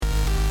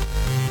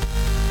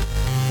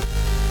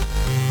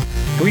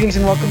Greetings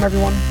and welcome,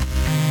 everyone.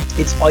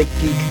 It's Like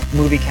Geek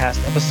Movie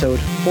Cast, episode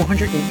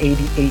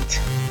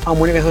 488. I'm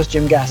one of your hosts,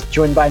 Jim Gasp,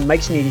 joined by Mike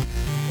Sneedy.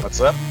 What's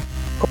up?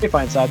 Corey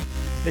Feinsod.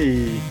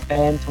 Hey.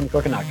 And Tony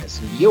Korkanakis.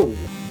 Yo.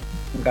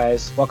 Welcome,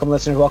 guys. Welcome,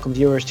 listeners. Welcome,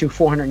 viewers, to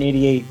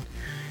 488.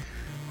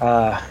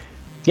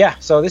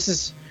 So this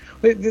is...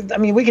 I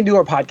mean, we can do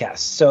our podcast,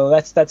 so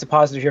that's a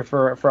positive here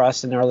for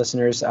us and our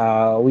listeners.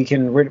 We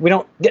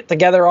don't get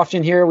together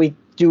often here. We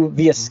do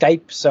via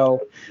Skype,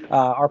 so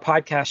our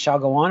podcast shall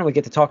go on. We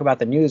get to talk about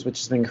the news, which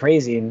has been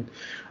crazy, and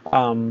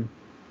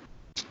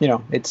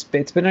it's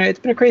been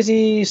a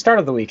crazy start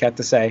of the week, I have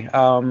to say.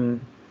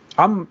 I'm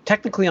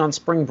technically on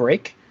spring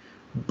break,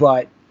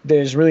 but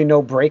there's really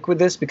no break with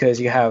this because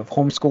you have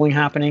homeschooling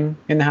happening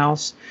in the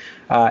house,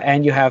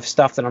 and you have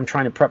stuff that I'm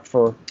trying to prep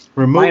for.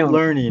 Remote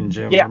learning,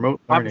 Jim. Yeah,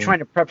 remote learning. I'm trying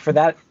to prep for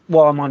that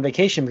while I'm on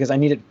vacation because I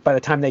need it by the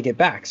time they get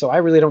back. So I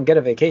really don't get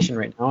a vacation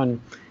right now.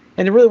 And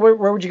really,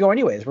 where would you go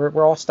anyways?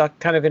 We're all stuck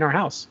kind of in our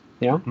house,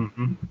 you know?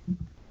 Mm-hmm.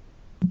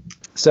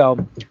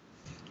 So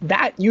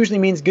that usually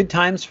means good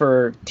times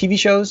for TV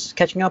shows,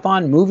 catching up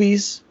on,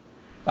 movies,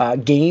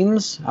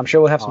 games. I'm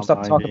sure we'll have some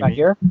stuff to talk about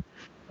here.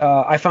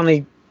 I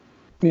finally,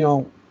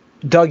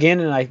 dug in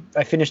and I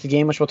finished the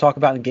game, which we'll talk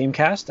about in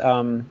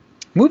Gamecast.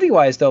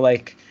 Movie-wise, though,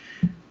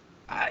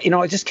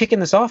 just kicking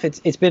this off,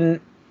 it's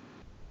been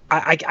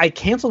I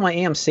canceled my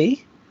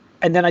AMC,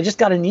 and then I just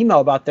got an email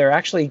about they're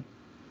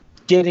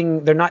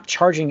not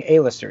charging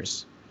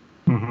A-listers.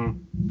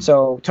 Mm-hmm.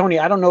 So Tony,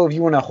 I don't know if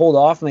you want to hold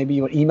off, maybe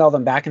you would email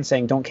them back and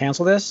saying don't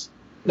cancel this.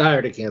 I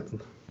already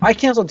canceled. I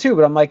canceled too,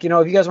 but I'm like, if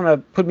you guys want to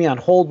put me on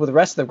hold with the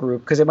rest of the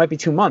group, because it might be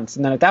 2 months,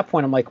 and then at that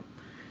point I'm like,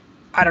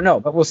 I don't know,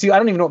 but we'll see. I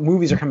don't even know what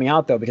movies are coming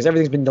out though, because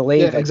everything's been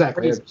delayed. Yeah,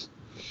 exactly.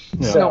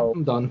 So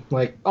I'm done.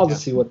 I'll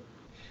just see what.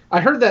 I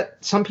heard that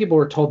some people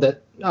were told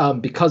that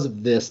because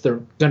of this,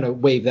 they're gonna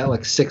waive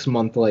that 6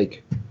 month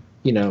wait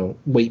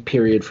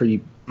period for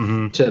you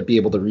to be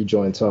able to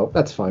rejoin. So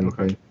that's fine with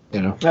me.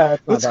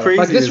 What's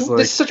crazy this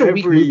is such a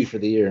weak movie for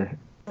the year.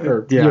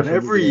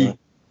 Every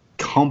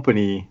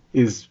company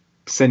is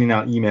sending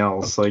out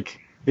emails.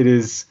 It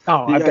is.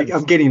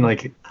 I'm getting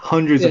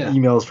hundreds of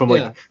emails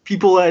from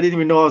people I didn't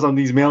even know I was on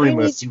these mailing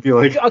lists and be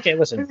like, okay,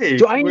 listen. Hey,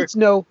 do I need to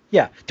know?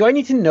 Yeah. Do I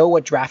need to know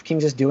what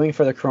DraftKings is doing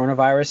for the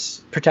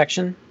coronavirus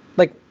protection?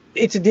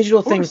 It's a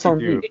digital thing from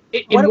me.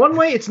 In one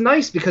way, it's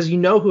nice because you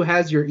know who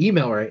has your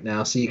email right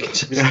now, so you can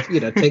just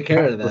take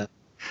care of that.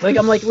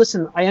 I'm like,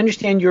 listen, I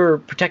understand you're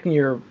protecting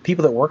your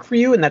people that work for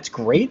you, and that's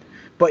great,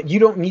 but you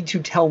don't need to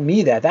tell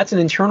me that. That's an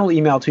internal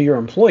email to your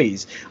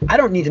employees. I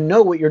don't need to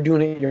know what you're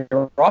doing at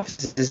your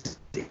offices.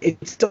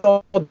 It's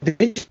all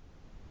digital.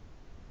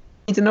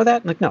 Need to know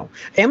that? No.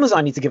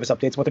 Amazon needs to give us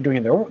updates what they're doing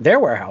in their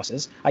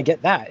warehouses. I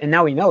get that, and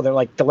now we know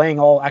they're delaying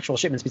all actual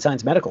shipments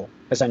besides medical.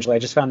 Essentially, I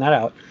just found that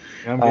out.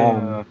 I'm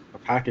getting a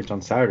package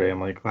on Saturday. I'm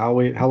like, how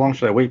long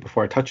should I wait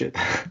before I touch it?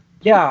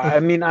 Yeah,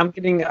 I mean, I'm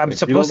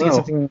supposed to get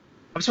something.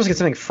 I'm supposed to get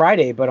something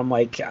Friday, but I'm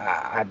like,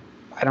 I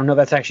don't know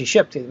that's actually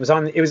shipped. It was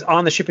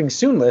on the shipping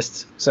soon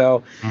list,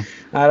 so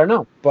I don't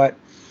know. But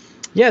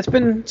yeah, it's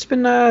been.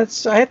 I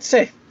have to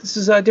say, this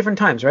is different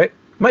times, right?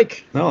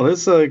 Mike. No,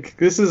 there's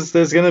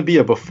gonna be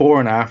a before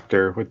and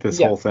after with this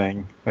whole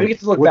thing. We get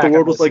to look what back the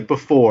world was like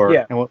before,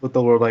 and what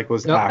the world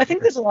was after. I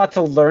think there's a lot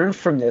to learn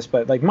from this,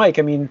 but Mike,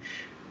 I mean,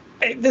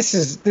 this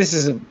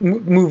is a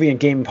movie and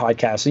game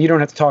podcast, so you don't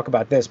have to talk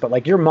about this.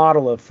 But your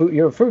model of food,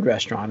 you're a food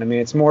restaurant. I mean,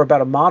 it's more about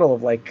a model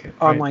of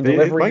online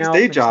delivery. Mike's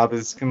day job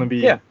is gonna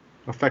be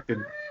affected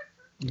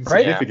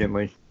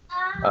significantly.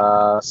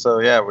 We're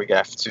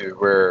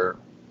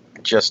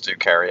just do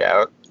carry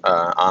out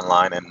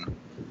online and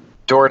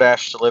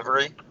DoorDash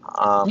delivery.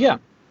 Are you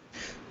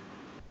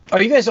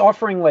guys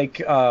offering your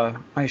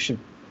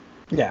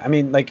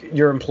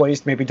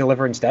employees to maybe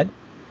deliver instead?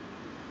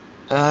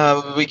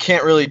 We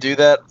can't really do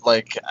that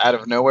out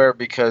of nowhere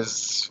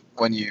because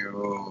when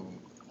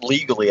you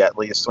legally, at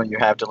least when you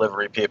have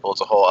delivery people, it's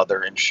a whole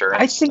other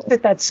insurance. I think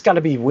that's got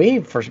to be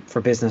waived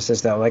for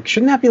businesses though.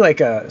 Shouldn't that be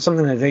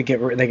something that they get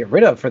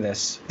rid of for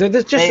this?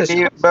 There's just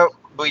maybe, but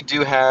we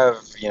do have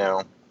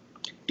you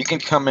can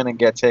come in and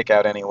get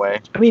takeout anyway.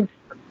 I mean.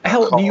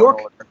 Hell, New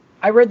York.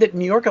 I read that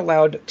New York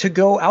allowed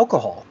to-go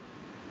alcohol.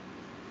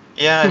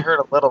 Yeah, I heard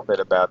a little bit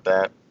about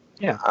that.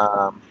 Yeah.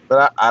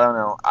 But I don't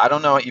know. I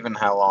don't know even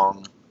how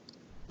long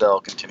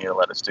they'll continue to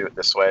let us do it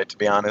this way. To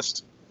be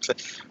honest,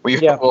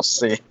 we'll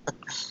see.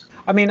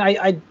 I mean,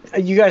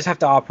 you guys have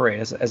to operate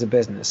as a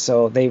business,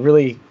 so they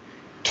really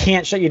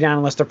can't shut you down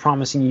unless they're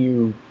promising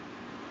you,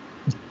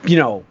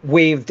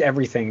 waived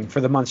everything for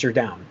the months you're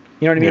down.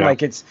 You know what I mean?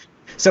 Yeah.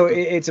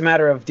 It's a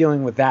matter of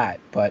dealing with that,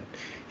 but.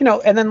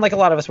 And then a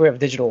lot of us, we have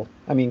digital.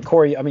 I mean,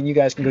 Corey, you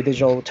guys can go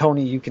digital.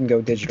 Tony, you can go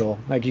digital.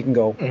 You can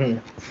go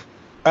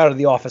out of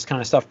the office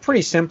kind of stuff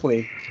pretty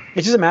simply.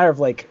 It's just a matter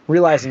of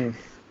realizing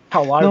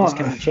how a lot of this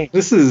can be changed.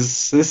 This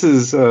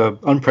is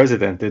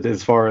unprecedented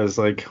as far as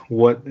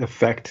what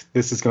effect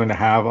this is going to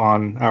have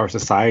on our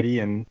society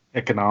and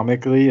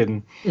economically.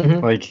 And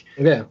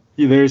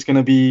there's going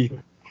to be,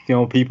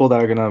 people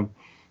that are going to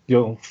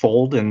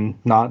fold and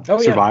not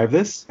survive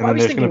this, and then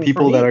there's going to be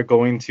people that are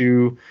going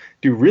to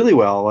do really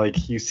well.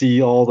 Like you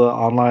see all the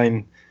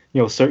online,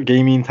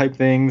 gaming type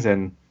things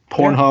and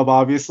Pornhub,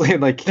 obviously,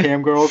 and like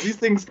cam girls. These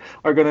things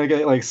are going to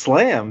get like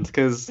slammed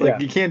because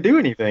you can't do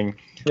anything.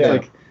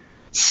 Yeah.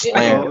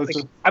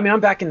 I'm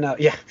back in I'm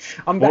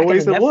back in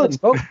the Netflix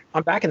boat.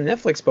 I'm back in the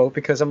Netflix boat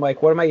because I'm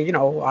like, what am I?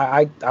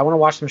 I want to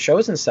watch some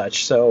shows and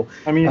such. So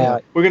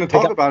we're going to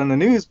talk about it in the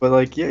news, but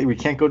we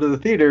can't go to the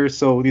theater,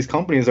 so these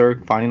companies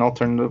are finding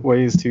alternative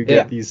ways to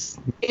get these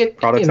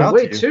products out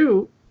to you.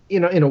 Too,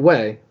 in a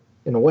way,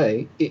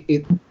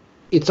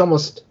 it's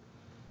almost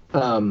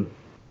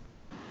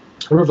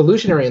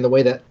revolutionary in the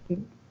way that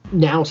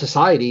now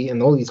society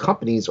and all these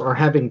companies are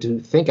having to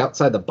think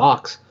outside the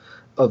box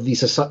of these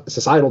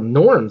societal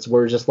norms,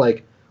 where just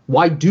like,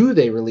 why do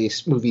they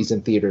release movies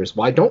in theaters?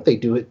 Why don't they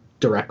do it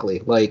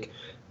directly? Like,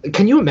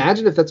 can you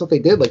imagine if that's what they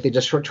did? Like, they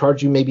just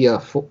charge you maybe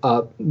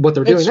what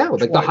they're doing now,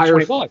 like the higher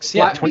 $20.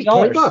 Yeah,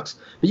 $20. But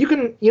you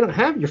can,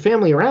 have your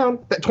family around.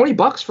 That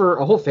 $20 for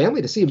a whole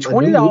family to see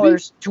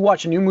 $20 to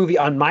watch a new movie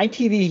on my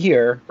TV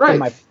here, in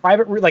my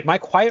private, like my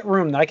quiet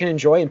room that I can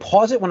enjoy and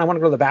pause it when I want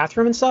to go to the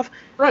bathroom and stuff.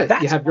 Right.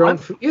 That's you have your own.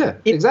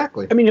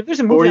 Exactly. I mean, if there's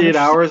a movie, 48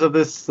 hours of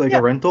this, like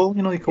a rental,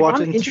 you can watch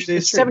it in 2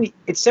 days.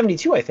 It's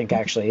 72, I think,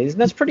 actually.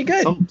 That's pretty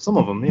good. Some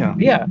of them, yeah.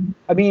 Yeah.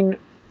 I mean.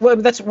 Well,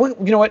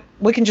 you know what?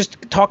 We can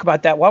just talk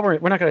about that while we're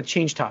not going to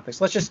change topics.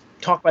 Let's just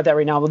talk about that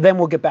right now. But then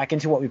we'll get back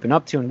into what we've been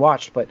up to and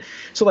watched. But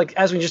so, like,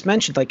 as we just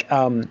mentioned, like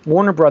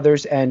Warner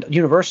Brothers and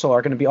Universal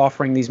are going to be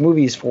offering these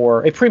movies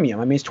for a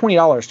premium. I mean, it's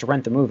 $20 to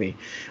rent the movie.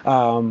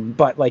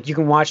 But like, you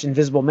can watch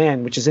Invisible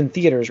Man, which is in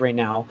theaters right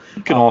now.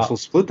 You can also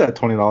split that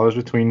 $20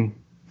 between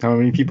how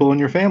many people in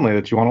your family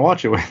that you want to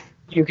watch it with.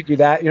 You could do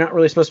that. You're not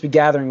really supposed to be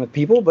gathering with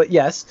people, but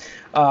yes.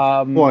 Well,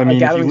 I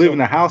mean, if you live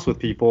in a house with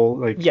people,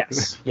 like,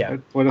 yes, yeah.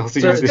 What else are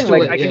you going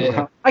to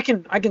do? I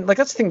can, like,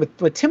 that's the thing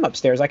with Tim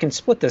upstairs. I can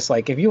split this.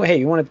 Like, if you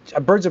want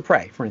a Birds of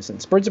Prey, for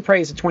instance. Birds of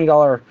Prey is a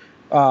 $20.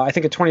 I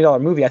think a $20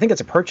 movie. I think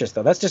it's a purchase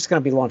though. That's just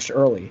going to be launched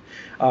early.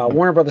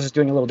 Warner Brothers is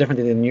doing a little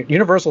differently than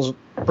Universal's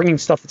bringing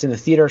stuff that's in the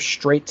theater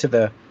straight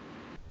to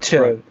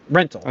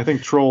rental. I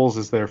think Trolls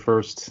is there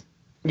first.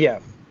 Yeah.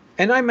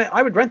 And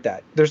I would rent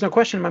that. There's no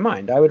question in my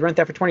mind. I would rent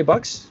that for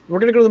 $20. We're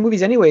gonna go to the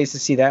movies anyways to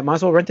see that. Might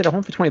as well rent it at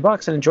home for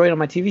 $20 and enjoy it on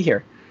my TV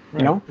here.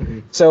 You know. Mm-hmm.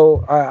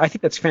 So I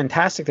think that's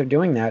fantastic. They're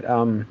doing that.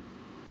 And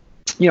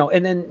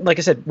then like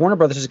I said, Warner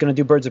Brothers is going to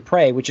do Birds of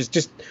Prey, which is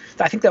just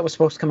I think that was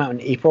supposed to come out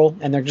in April,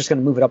 and they're just going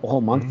to move it up a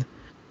whole month,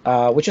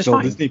 which is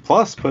fine. Disney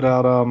Plus put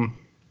out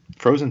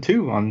Frozen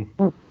 2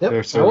 on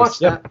their service. I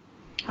watched that.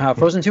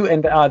 Frozen 2,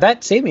 and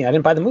that saved me. I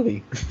didn't buy the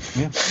movie.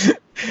 Yeah.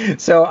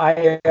 So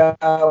I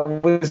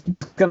was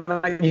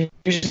gonna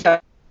use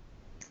that,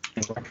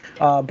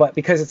 but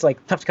because it's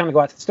like tough to kind of go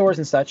out to the stores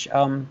and such,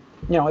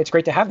 it's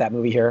great to have that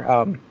movie here.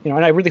 And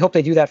I really hope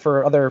they do that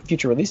for other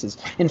future releases.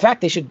 In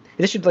fact, this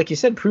should, like you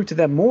said, prove to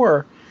them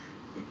more.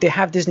 They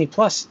have Disney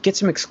Plus, get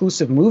some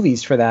exclusive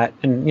movies for that,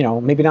 and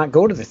maybe not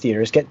go to the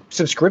theaters, get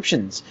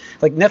subscriptions.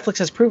 Like Netflix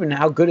has proven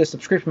how good a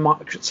subscription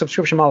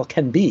model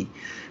can be.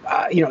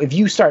 If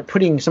you start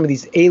putting some of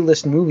these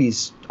A-list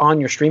movies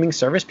on your streaming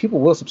service, people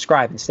will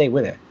subscribe and stay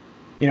with it.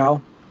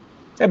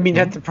 I mean, you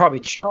have to probably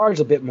charge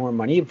a bit more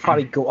money. It'd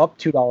probably go up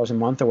 $2 a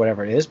month or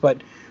whatever it is,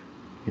 but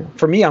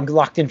for me, I'm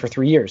locked in for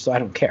 3 years, so I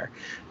don't care.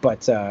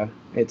 But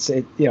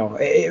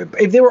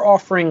if they were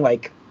offering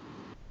like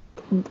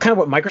kind of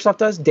what Microsoft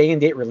does, day and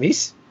date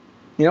release,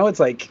 it's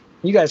like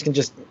you guys can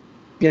just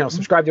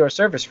subscribe to our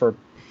service for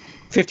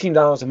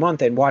 $15 a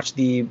month and watch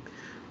the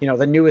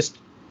newest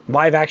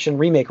live action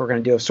remake we're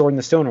going to do of Sword in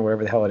the Stone or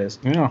whatever the hell it is.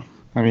 Yeah,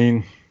 I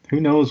mean,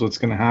 who knows what's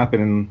going to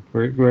happen, and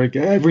we're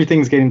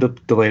everything's getting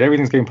delayed,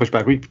 everything's getting pushed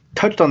back. We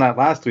touched on that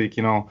last week,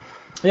 a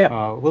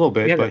little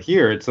bit, but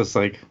here it's just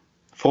like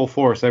full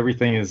force.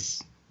 Everything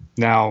is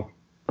now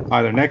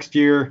either next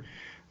year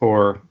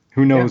or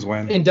who knows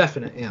when.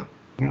 Indefinite,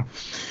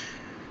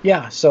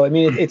 Yeah, so I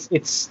mean,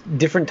 it's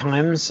different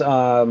times.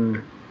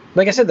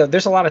 Like I said, though,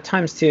 there's a lot of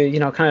times to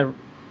kind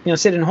of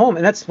sit at home,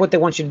 and that's what they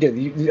want you to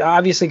do.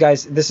 Obviously,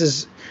 guys, this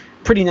is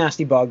pretty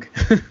nasty bug.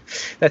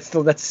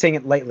 that's saying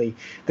it lightly.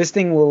 This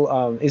thing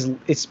will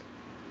it's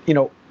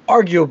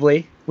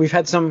arguably, we've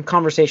had some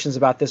conversations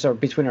about this or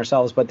between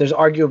ourselves, but there's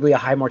arguably a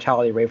high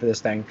mortality rate for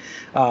this thing.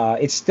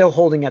 It's still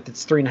holding at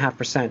its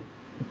 3.5%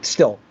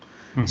 still,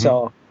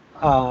 so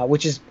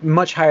which is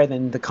much higher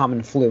than the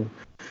common flu.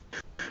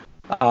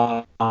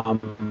 That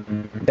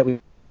we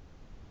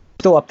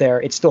still up there.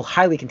 It's still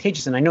highly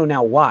contagious, and I know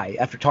now why.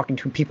 After talking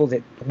to people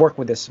that work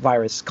with this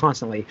virus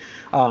constantly,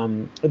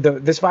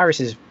 this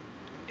virus is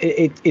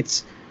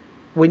it's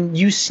when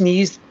you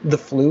sneeze the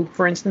flu,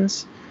 for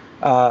instance,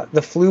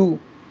 the flu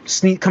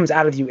comes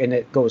out of you and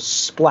it goes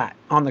splat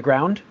on the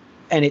ground,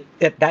 and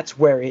that's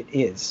where it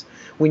is.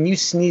 When you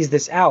sneeze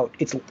this out,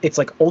 it's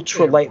like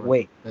ultra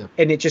lightweight,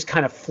 and it just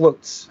kind of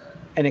floats.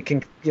 And it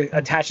can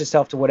attach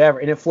itself to whatever,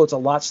 and it floats a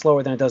lot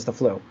slower than it does the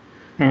flu.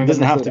 It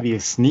doesn't have to be a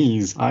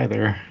sneeze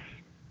either.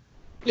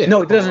 Yeah,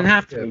 no, it doesn't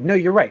have to be. No,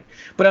 you're right.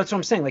 But that's what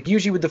I'm saying. Like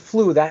usually with the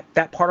flu,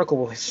 that particle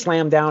will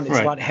slam down. It's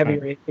a lot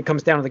heavier. It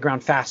comes down to the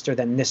ground faster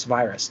than this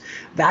virus.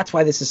 That's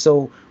why this is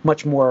so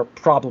much more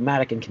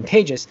problematic and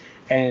contagious.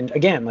 And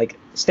again, like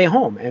stay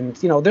home. And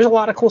there's a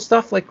lot of cool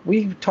stuff like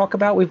we talk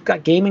about. We've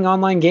got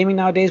online gaming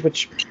nowadays,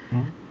 which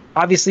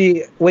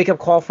obviously wake up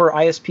call for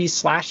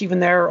ISPs / even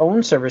their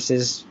own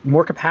services.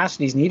 More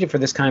capacity is needed for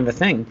this kind of a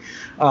thing.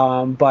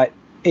 But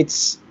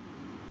it's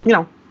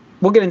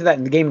we'll get into that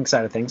in the gaming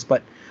side of things,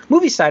 but.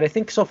 Movie side, I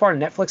think so far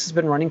Netflix has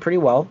been running pretty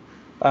well.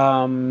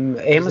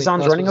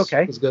 Amazon's running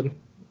okay. It's good.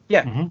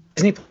 Yeah,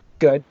 Disney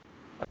good.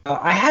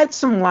 I had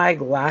some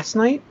lag last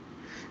night,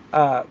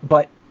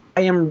 but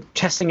I am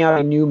testing out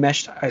a new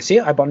mesh.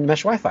 I bought a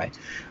mesh Wi-Fi.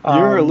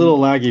 You're a little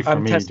laggy for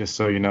me, just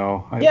so you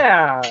know.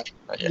 Yeah,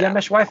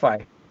 mesh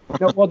Wi-Fi.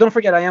 No, well, don't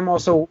forget, I am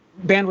also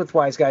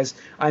bandwidth-wise, guys.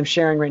 I'm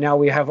sharing right now.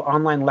 We have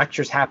online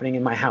lectures happening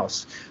in my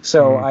house,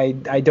 so I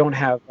don't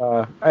have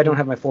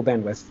my full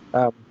bandwidth.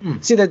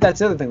 See that's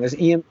the other thing. There's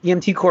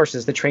EMT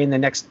courses to train the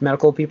next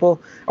medical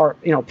people, or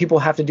people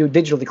have to do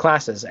digitally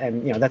classes,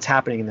 and that's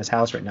happening in this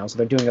house right now. So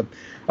they're doing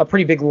a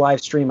pretty big live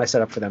stream I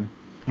set up for them.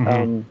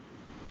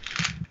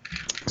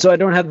 So I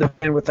don't have the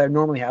bandwidth I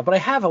normally have, but I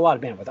have a lot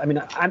of bandwidth. I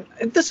mean,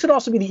 this could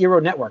also be the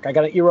Eero network. I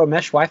got an Eero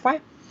mesh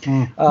Wi-Fi.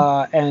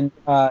 And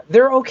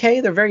they're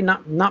okay. They're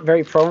not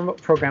very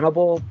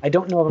programmable. I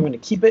don't know if I'm going to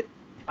keep it.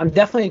 I'm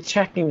definitely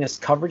checking this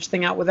coverage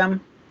thing out with them,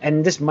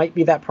 and this might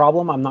be that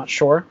problem. I'm not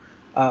sure.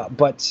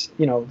 But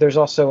there's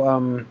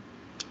also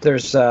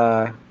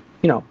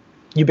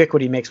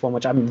Ubiquiti makes one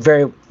which I'm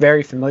very,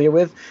 very familiar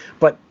with,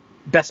 but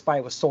Best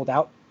Buy was sold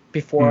out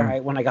before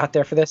when I got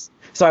there for this.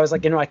 So I was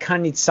like, I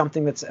kind of need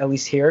something that's at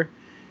least here.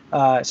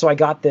 So I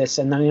got this,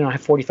 and then I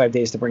have 45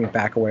 days to bring it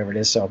back or whatever it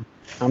is. So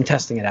I'm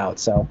testing it out.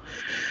 So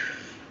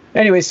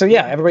anyway, so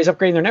yeah, everybody's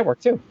upgrading their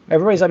network too.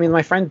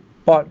 My friend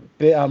bought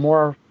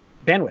more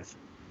bandwidth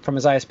from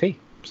his ISP.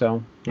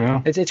 So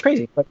yeah, it's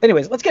crazy. But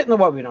anyways, let's get into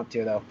what we've been up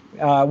to though.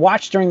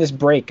 Watch during this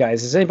break,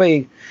 guys. Is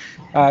anybody,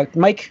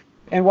 Mike,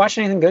 and watch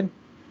anything good?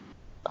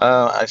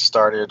 I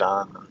started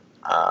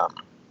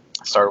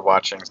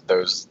watching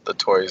the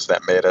Toys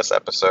That Made Us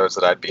episodes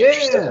that I'd be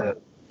interested in.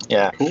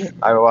 Yeah, cool.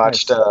 I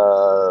watched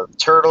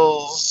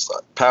Turtles,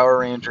 Power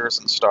Rangers,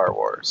 and Star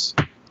Wars.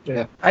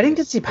 Yeah, I didn't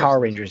get to see Power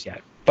Rangers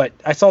yet, but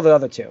I saw the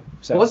other two.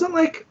 So wasn't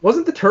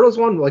the Turtles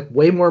one like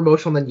way more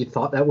emotional than you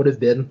thought that would have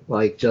been?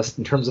 Like just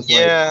in terms of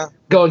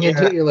going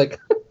into it, you're like,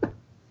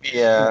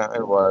 yeah,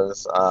 it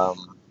was.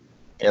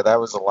 That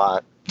was a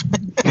lot.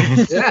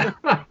 Yeah,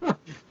 I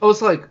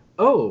was like,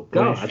 oh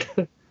god.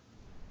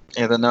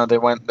 Yeah, no, they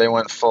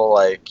went full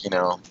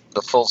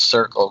the full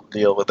circle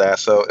deal with that.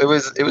 So it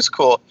was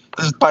cool.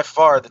 This is by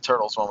far the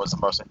Turtles one was the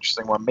most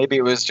interesting one. Maybe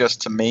it was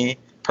just to me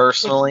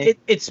personally.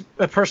 It's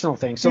a personal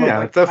thing. So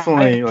yeah,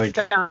 definitely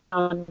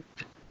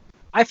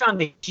I found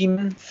the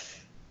He-Man.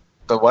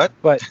 The what?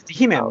 But the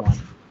He-Man one.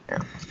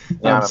 Yeah.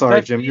 I'm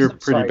sorry, Jim. You're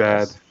pretty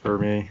bad for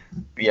me.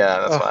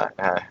 Yeah, that's why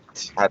I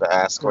had to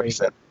ask what you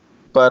said.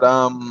 But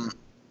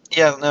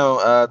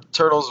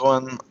Turtles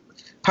one.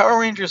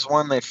 Power Rangers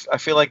one, I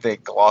feel like they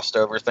glossed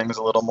over things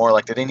a little more.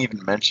 Like they didn't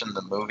even mention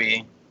the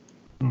movie,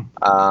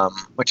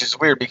 which is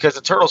weird because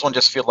the Turtles one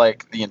just felt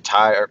like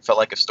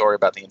a story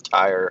about the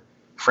entire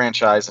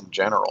franchise in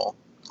general.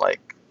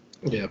 Like,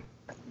 yeah.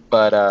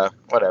 But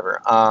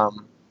whatever.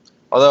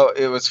 Although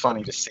it was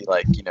funny to see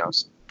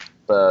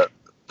the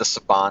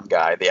Saban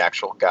guy, the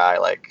actual guy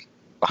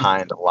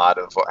behind a lot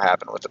of what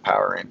happened with the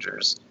Power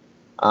Rangers.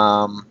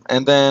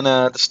 And then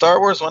the Star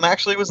Wars one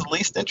actually was the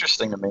least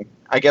interesting to me.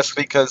 I guess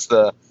because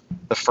the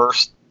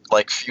first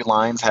few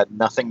lines had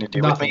nothing to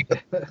do with me.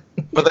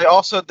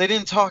 But they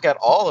didn't talk at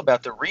all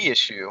about the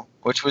reissue,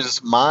 which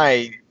was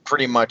my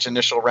pretty much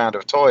initial round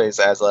of toys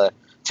as a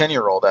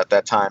 10-year-old at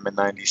that time in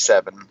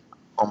 97,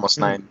 almost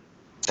 10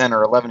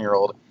 or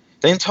 11-year-old.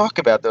 They didn't talk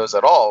about those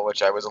at all,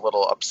 which I was a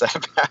little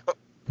upset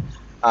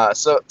about.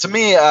 So to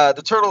me,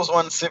 the Turtles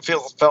one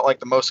felt like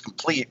the most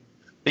complete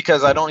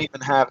because I don't even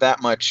have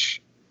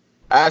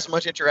as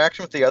much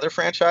interaction with the other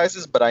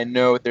franchises, but I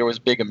know there was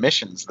big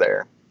omissions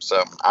there.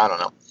 So I don't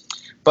know,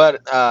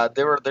 but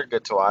they're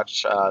good to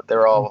watch.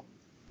 They're all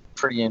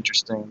pretty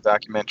interesting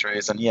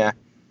documentaries, and yeah,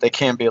 they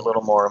can be a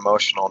little more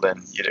emotional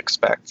than you'd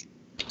expect.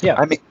 Yeah,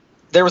 I mean,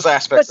 there was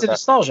aspects. That's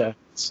nostalgia.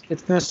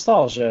 It's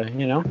nostalgia,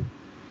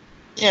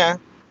 Yeah,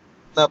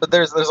 no, but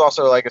there's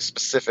also a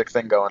specific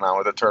thing going on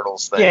with the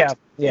Turtles thing.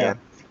 Yeah.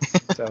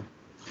 So,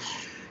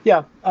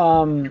 yeah,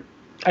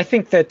 I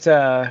think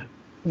that.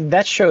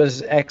 That show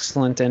is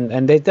excellent,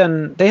 and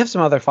they have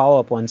some other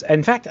follow-up ones.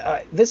 In fact,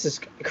 this is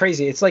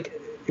crazy. It's like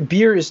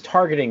beer is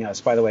targeting us.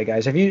 By the way,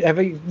 guys, have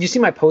you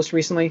seen my post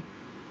recently?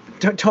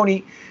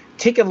 Tony,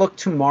 take a look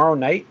tomorrow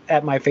night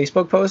at my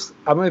Facebook post.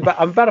 I'm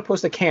about to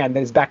post a can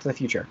that is Back to the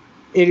Future.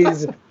 It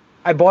is.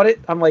 I bought it.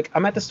 I'm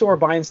at the store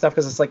buying stuff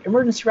because it's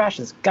emergency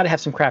rations. Got to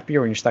have some craft beer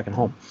when you're stuck at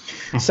home.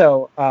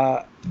 So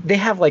they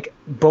have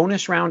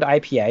bonus round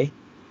IPA,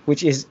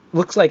 which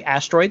looks like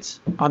asteroids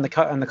on the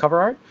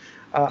cover art.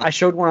 I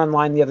showed one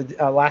online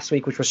last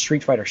week, which was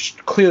Street Fighter,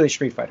 clearly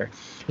Street Fighter.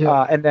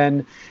 Yeah. And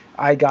then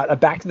I got a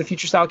Back to the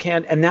Future style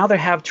can, and now they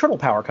have Turtle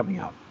Power coming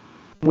out,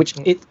 which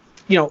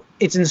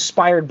it's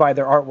inspired by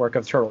their artwork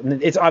of Turtle.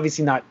 And it's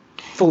obviously not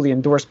fully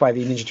endorsed by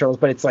the Ninja Turtles,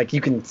 but it's like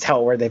you can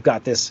tell where they've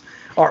got this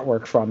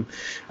artwork from.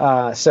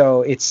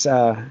 So it's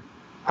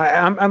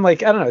I'm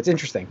like, I don't know, it's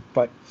interesting.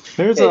 But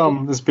there's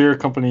this beer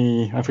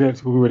company, I forget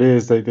who it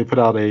is. They put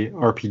out a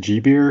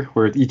RPG beer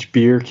where each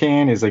beer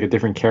can is like a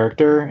different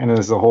character, and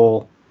there's a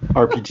whole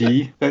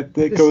RPG that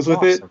goes with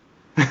awesome.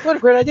 It. What a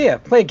great idea!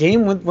 Play a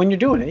game when you're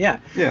doing it.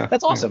 Yeah,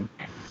 that's awesome.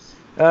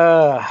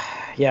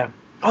 Yeah.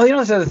 Oh,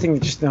 this other thing,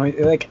 just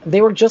like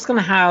they were just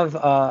gonna have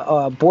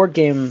a board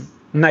game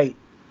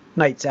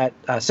nights at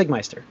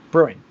Sigmeister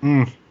Brewing.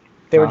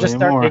 They were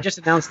they just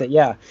announced it.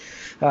 Yeah.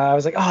 I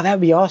was like, oh, that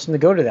would be awesome to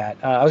go to that.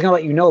 I was gonna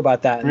let you know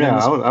about that. And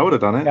I would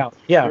have done it.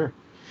 Yeah.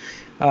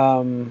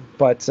 Sure.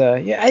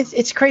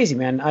 It's crazy,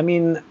 man. I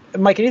mean,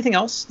 Mike, anything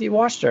else you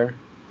watched or?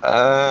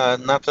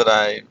 Not that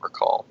I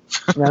recall.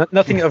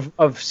 Nothing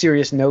of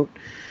serious note.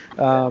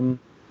 I'm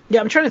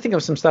trying to think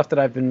of some stuff that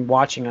I've been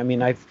watching. I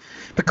mean,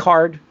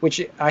 Picard,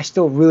 which I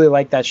still really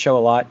like that show a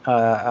lot.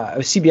 It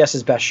was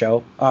CBS's best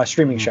show,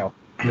 streaming show.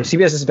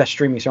 CBS's best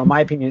streaming show, in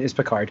my opinion, is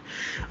Picard.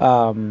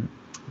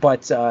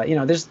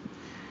 There's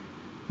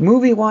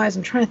movie-wise,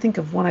 I'm trying to think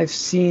of one I've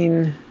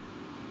seen.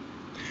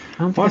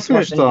 I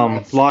finished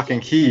Lock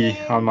and Key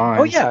on mine.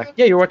 Oh yeah,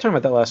 you were talking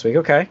about that last week.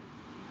 Okay.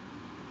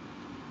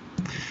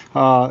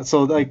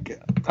 So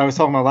like I was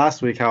talking about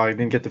last week, how I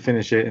didn't get to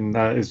finish it, and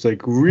it's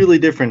like really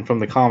different from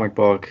the comic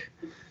book,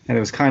 and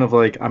it was kind of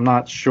like I'm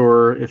not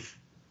sure if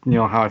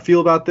how I feel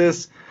about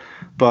this,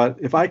 but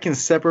if I can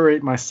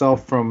separate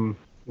myself from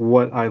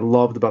what I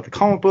loved about the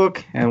comic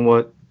book and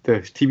what the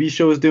TV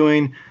show is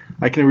doing,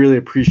 I can really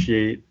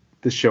appreciate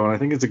this show, and I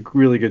think it's a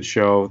really good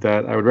show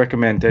that I would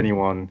recommend to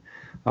anyone,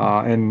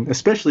 and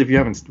especially if you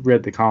haven't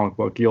read the comic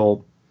book,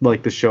 you'll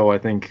like the show, I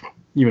think,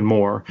 even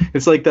more.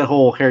 It's like that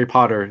whole Harry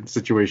Potter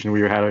situation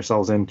we had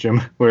ourselves in,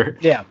 Jim, where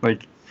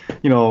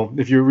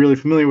if you're really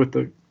familiar with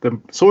the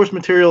source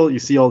material, you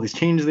see all these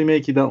changes they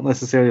make, you don't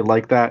necessarily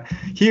like that.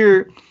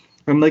 Here,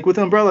 and like with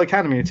Umbrella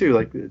Academy too,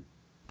 like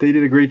they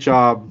did a great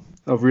job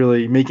of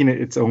really making it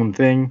its own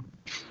thing.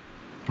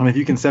 And if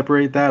you can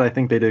separate that, I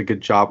think they did a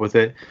good job with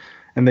it.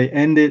 And they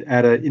end it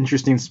at an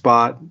interesting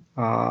spot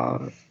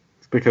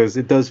because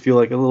it does feel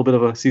like a little bit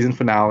of a season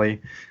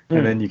finale,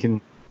 and then you can,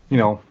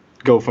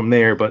 go from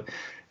there. But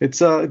it's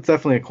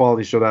definitely a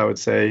quality show that I would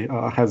say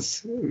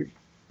has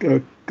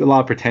a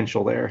lot of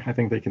potential there. I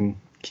think they can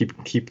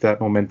keep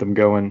that momentum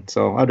going.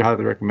 So I'd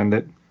highly recommend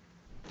it.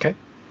 Okay.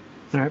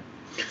 All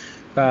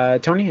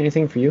right. Tony,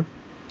 anything for you?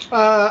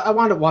 I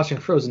wound up watching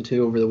Frozen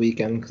 2 over the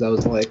weekend because I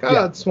was like,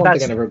 it's one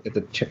thing I never get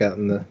to check out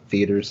in the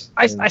theaters.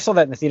 I saw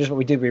that in the theaters, but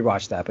we did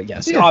rewatch that. But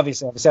yes,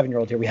 obviously, I have a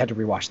 7-year-old here. We had to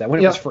rewatch that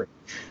when it was free.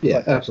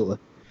 Yeah, absolutely.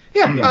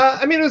 Yeah,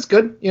 I mean, it was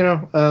good.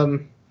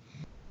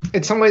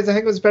 In some ways, I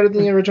think it was better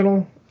than the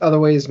original. Other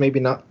ways,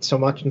 maybe not so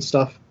much and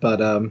stuff.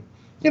 But,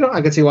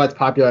 I can see why it's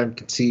popular. I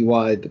can see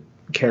why the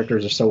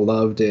characters are so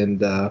loved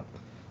and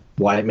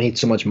why it made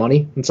so much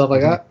money and stuff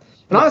like that.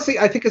 And honestly,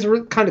 I think it's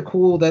really kind of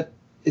cool that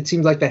it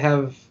seems like they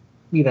have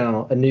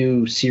a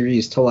new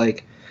series to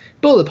like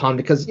build upon,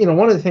 because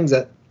one of the things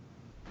that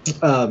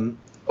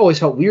always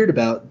felt weird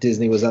about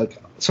Disney was like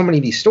so many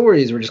of these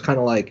stories were just kind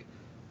of like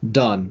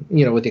done,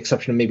 with the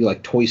exception of maybe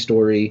like Toy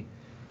Story,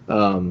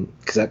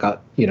 because that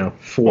got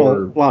 4. Well,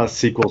 a lot of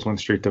sequels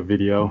went straight to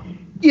video.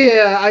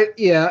 I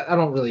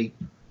don't really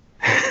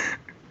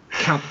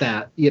count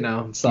that,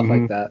 and stuff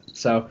like that.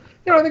 So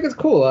I think it's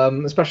cool,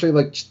 especially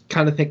like just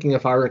kind of thinking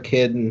if I were a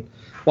kid and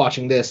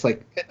watching this,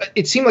 like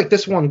it seemed like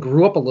this one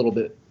grew up a little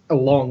bit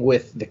along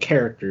with the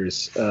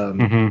characters, or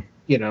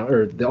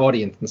the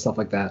audience and stuff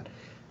like that.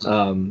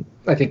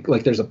 I think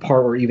like there's a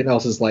part where even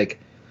Elsa's like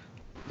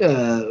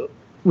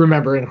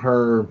remembering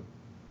her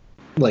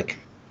like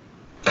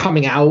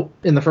coming out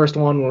in the first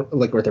one,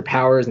 like with her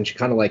powers, and she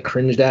kind of like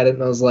cringed at it,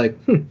 and I was like,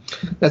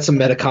 that's some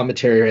meta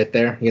commentary right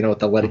there, with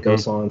the Let It Go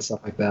song and stuff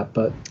like that.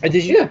 But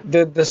did you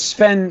the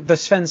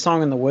Sven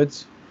song in the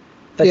woods?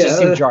 That just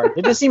seemed jarred.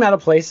 It just seemed out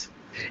of place.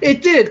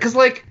 It did, because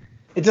like.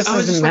 It just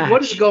doesn't match. Like,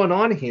 what is going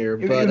on here?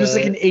 But, it was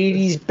like an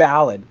 80s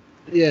ballad.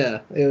 Yeah,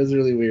 it was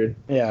really weird.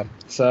 Yeah.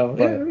 So,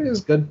 it was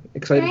good.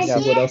 Excited to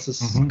see what else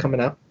is coming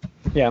out.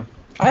 Yeah.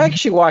 I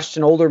actually watched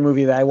an older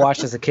movie that I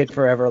watched as a kid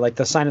forever, like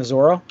The Sign of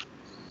Zorro.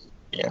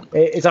 Yeah.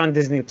 It's on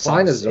Disney+.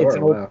 Sign of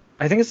Zorro, wow.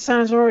 I think it's The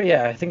Sign of Zorro.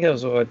 Yeah, I think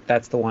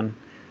that's the one.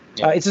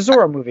 Yeah. It's a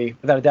Zorro movie,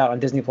 without a doubt, on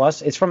Disney+.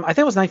 It's from, I think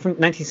it was from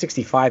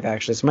 1965,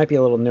 actually, so it might be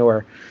a little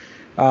newer.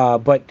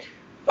 But...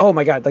 oh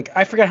my god! Like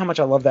I forgot how much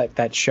I love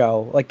that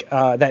show, like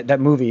that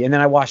movie, and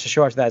then I watched the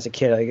show after that as a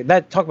kid. Like,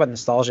 that talk about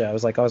nostalgia. I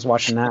was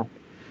watching that.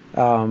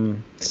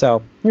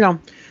 So I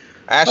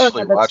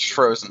actually watched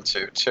Frozen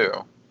 2 too.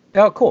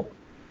 Oh, cool.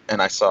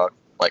 And I saw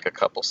like a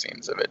couple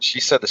scenes of it. She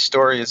said the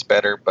story is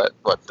better, but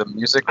the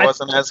music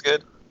wasn't as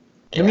good.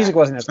 The music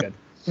wasn't as good.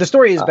 The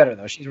story is better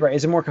though. She's right.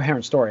 It's a more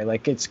coherent story.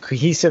 Like it's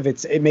cohesive.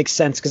 It makes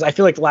sense because I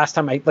feel like the last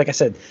time like I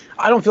said,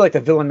 I don't feel like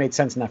the villain made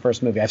sense in that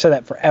first movie. I've said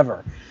that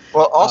forever.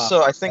 Well,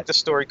 also I think the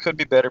story could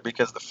be better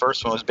because the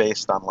first one was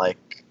based on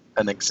like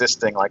an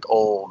existing like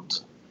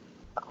old.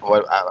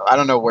 I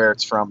don't know where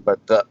it's from, but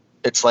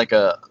it's like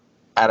a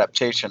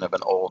adaptation of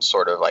an old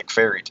sort of like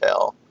fairy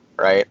tale,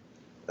 right?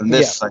 And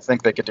this, I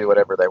think they could do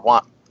whatever they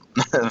want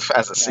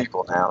as a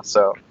sequel now.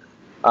 So,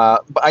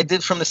 but I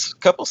did from this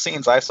couple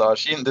scenes I saw.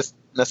 She didn't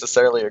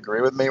necessarily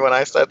agree with me when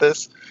I said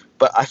this,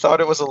 but I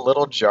thought it was a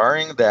little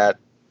jarring that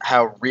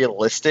how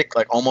realistic,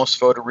 like almost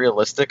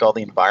photorealistic, all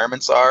the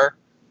environments are,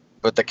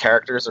 but the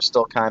characters are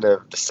still kind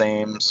of the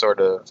same sort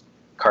of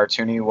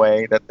cartoony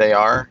way that they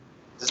are.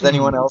 Does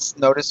anyone else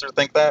notice or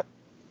think that?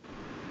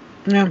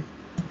 No.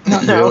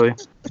 Not really.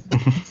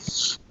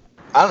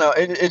 I don't know.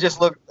 It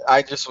just looked.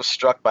 I just was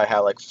struck by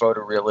how like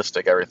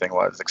photorealistic everything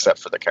was, except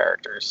for the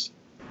characters.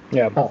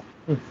 Yeah. Oh.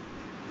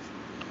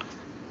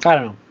 I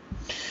don't know.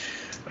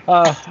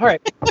 All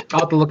right. I'll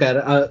have to look at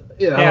it. I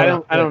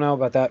don't know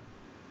about that.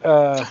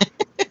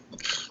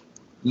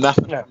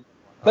 Nothing. Yeah.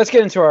 Let's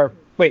get into our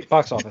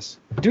box office.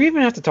 Do we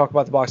even have to talk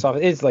about the box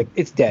office?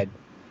 It's dead.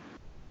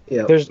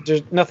 Yeah. There's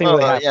nothing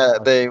really happening. Yeah,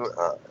 they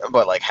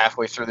like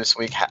halfway through this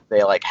week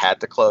they like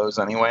had to close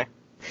anyway.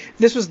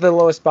 This was the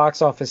lowest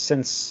box office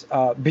since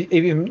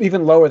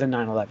even lower than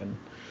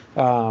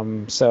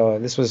 9/11. So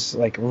this was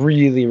like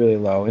really, really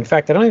low. In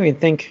fact, I don't even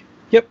think.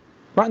 Yep,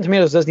 Rotten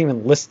Tomatoes doesn't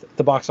even list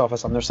the box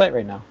office on their site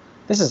right now.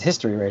 This is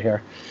history right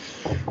here.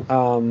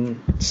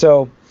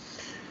 So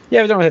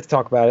yeah, we don't really have to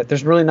talk about it.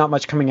 There's really not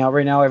much coming out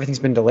right now. Everything's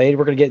been delayed.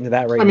 We're gonna get into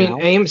that now. I mean,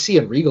 AMC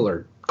and Regal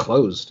are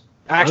closed.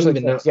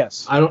 Actually,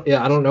 yes. I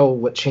don't know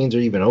what chains are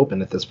even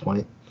open at this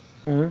point.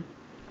 Mm-hmm.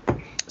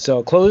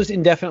 So closed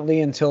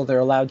indefinitely until they're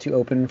allowed to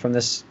open from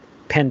this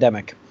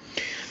pandemic.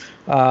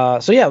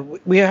 So yeah,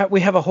 we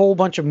have a whole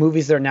bunch of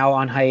movies that are now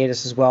on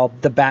hiatus as well.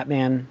 The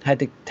Batman had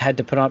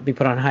to be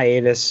put on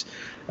hiatus.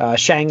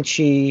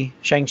 Shang-Chi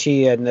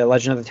and the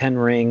Legend of the Ten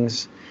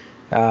Rings.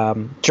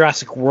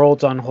 Jurassic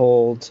World's on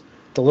hold.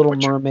 The Little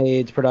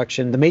Mermaid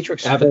production. The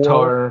Matrix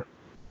Avatar.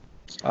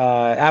 4.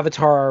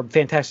 Avatar,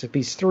 Fantastic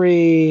Beasts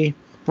 3.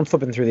 I'm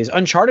flipping through these.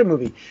 Uncharted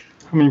movie.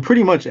 I mean,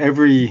 pretty much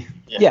everything.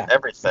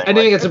 I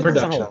think it's in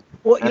production.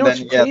 Well, you know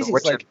what's crazy?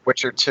 The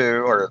Witcher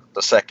 2 or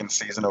the second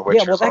season of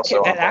Witcher. Yeah,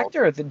 well, that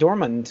actor, the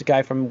Dormund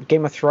guy from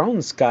Game of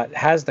Thrones,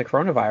 has the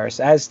coronavirus,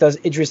 as does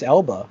Idris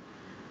Elba,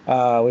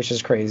 which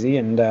is crazy.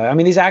 And I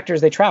mean, these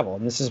actors, they travel,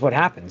 and this is what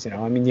happens.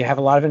 I mean, you have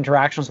a lot of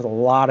interactions with a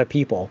lot of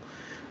people.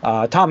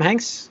 Tom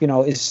Hanks,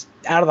 is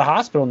out of the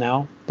hospital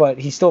now, but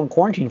he's still in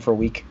quarantine for a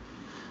week.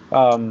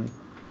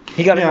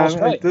 He got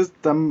it.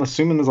 I'm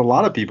assuming there's a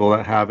lot of people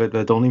that have it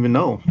that don't even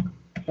know.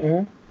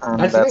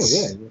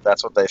 Mm-hmm.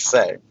 That's what they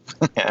say.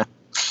 Yeah,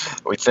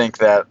 we think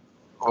that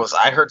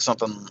I heard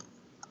something.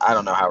 I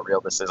don't know how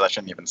real this is. I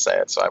shouldn't even say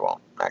it, so I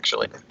won't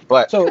actually.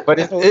 But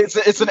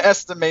it's an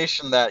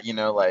estimation that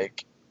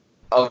like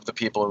of the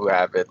people who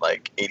have it,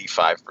 like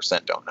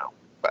 85% don't know.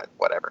 But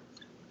whatever.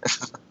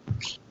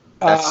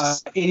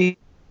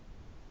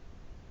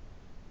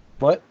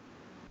 What?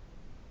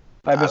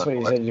 I missed what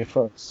you said. You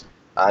folks.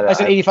 I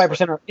said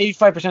 85% or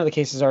 85% of the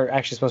cases are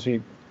actually supposed to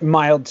be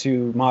mild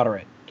to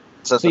moderate.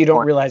 So you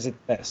don't realize it's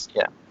best.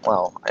 Yeah.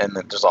 Well, and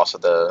then there's also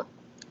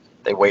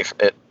they wait.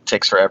 It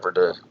takes forever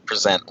to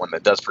present when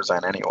it does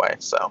present anyway.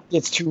 So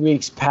it's 2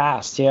 weeks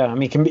past. Yeah. I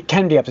mean, it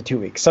can be up to 2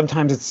 weeks.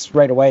 Sometimes it's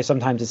right away.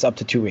 Sometimes it's up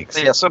to 2 weeks.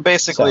 Yeah. So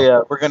basically,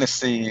 we're going to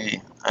see,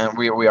 and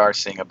we are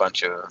seeing a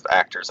bunch of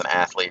actors and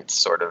athletes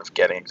sort of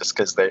getting just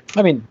because they.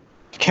 I mean,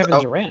 Kevin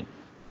Durant.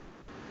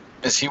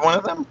 Is he one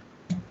of them?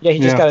 Yeah, he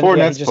just got 4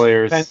 Nets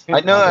players.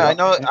 I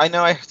know.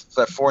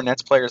 That 4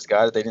 Nets players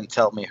got it. They didn't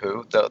tell me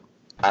who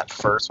at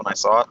first when I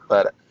saw it,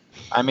 but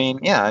I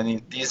mean,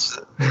 these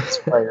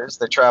players,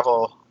 they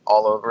travel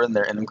all over and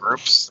they're in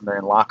groups and they're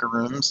in locker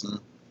rooms and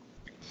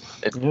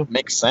it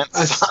makes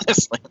sense.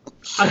 Honestly,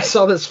 I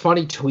saw this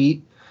funny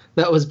tweet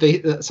that was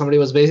that somebody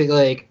was basically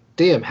like,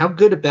 "Damn, how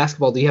good at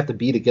basketball do you have to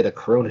be to get a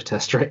corona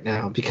test right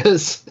now?"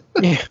 Because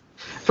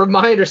from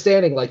my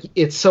understanding, like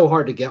it's so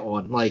hard to get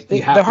one. Like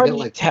you have to get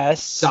like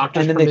tests,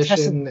 doctor's and then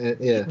permission.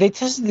 They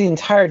tested the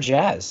entire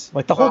Jazz.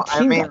 Like the whole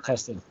team got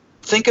tested.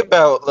 Think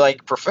about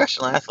like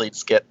professional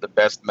athletes get the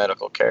best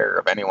medical care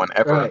of anyone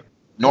ever. Right.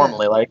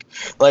 Normally, like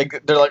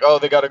they're like, oh,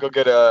 they got to go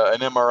get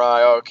an MRI.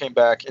 Oh, it came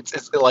back.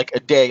 It's like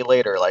a day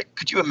later. Like,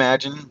 could you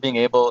imagine being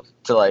able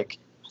to like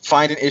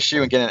find an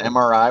issue and get an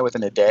MRI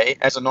within a day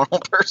as a normal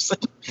person?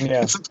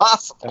 Yeah, it's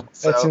impossible.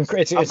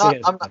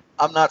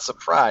 I'm not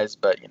surprised,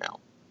 but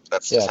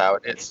that's just how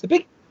it is.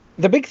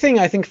 The big thing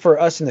I think for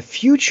us in the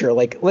future,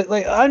 like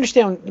I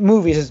understand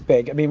movies is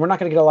big. I mean, we're not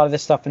going to get a lot of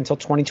this stuff until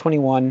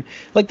 2021.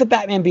 Like the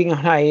Batman being on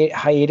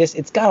hiatus,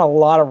 it's got a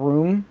lot of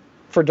room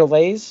for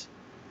delays.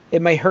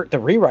 It may hurt the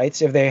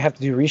rewrites if they have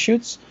to do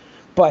reshoots,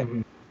 but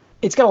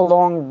it's got a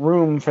long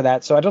room for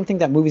that. So I don't think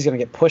that movie's going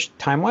to get pushed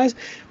time-wise.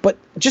 But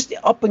just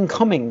up and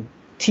coming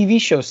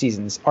TV show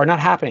seasons are not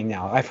happening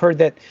now. I've heard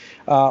that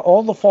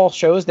all the fall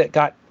shows that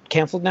got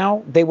canceled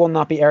now, they will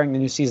not be airing the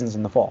new seasons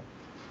in the fall.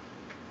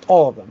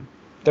 All of them.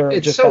 That's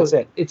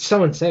it. It's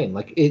so insane.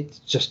 Like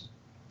it's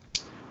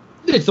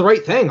the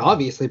right thing,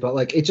 obviously, but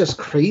like it's just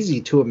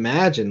crazy to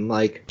imagine.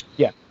 Like,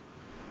 yeah,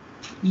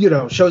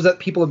 shows that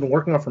people have been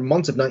working on for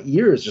months, if not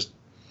years. Just,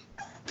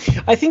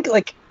 I think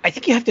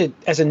you have to,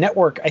 as a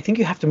network, I think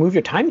you have to move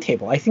your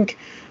timetable. I think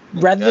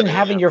rather than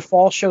having your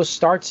fall show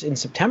starts in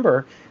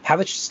September,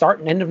 have it start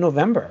and end of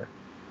November.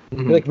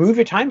 Mm-hmm. Like move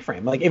your time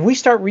frame. Like if we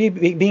start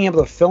being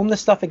able to film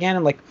this stuff again,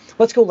 and like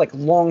let's go like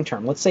long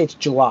term. Let's say it's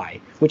July,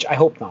 which I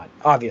hope not,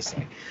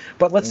 obviously,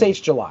 but let's say it's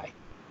July.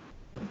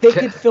 They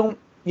could film.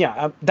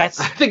 Yeah, that's.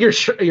 I think you're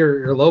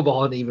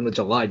lowballing even with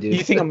July, dude.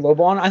 You think I'm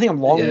lowballing? I think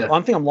I'm long. Yeah.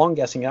 I think I'm long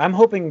guessing it. I'm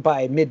hoping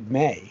by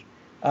mid-May,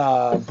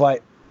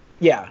 but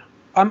yeah,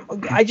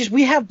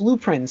 we have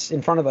blueprints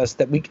in front of us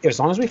that we, as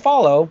long as we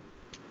follow,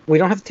 we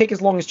don't have to take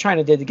as long as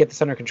China did to get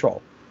this under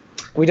control.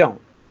 We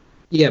don't.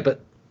 Yeah,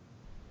 but.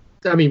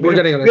 I mean, we're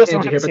getting on a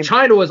tangent here, but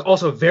China was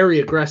also very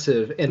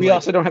aggressive, and we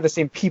also don't have the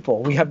same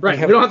people. We don't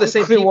have the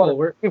same people.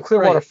 We have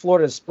Clearwater,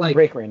 Florida's spring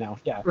break right now.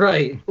 Yeah,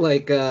 right.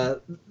 Like, I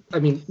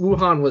mean,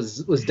 Wuhan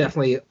was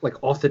definitely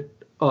like off the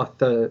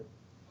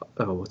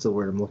what's the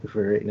word I'm looking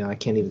for right now? I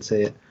can't even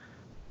say it.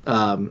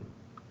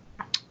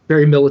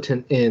 Very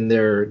militant in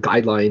their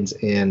guidelines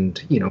and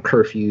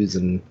curfeus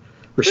and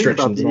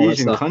restrictions. The thing about the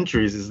Asian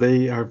countries is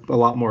they are a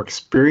lot more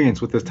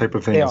experienced with this type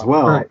of thing as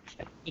well. Right.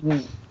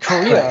 In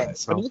Korea,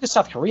 I mean, look at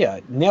South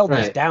Korea, nailed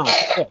this down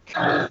quick.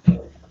 I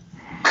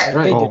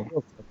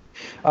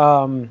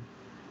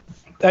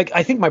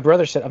think my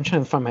brother said, I'm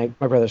trying to find my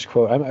brother's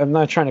quote. I'm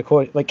not trying to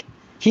quote, like,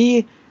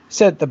 he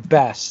said the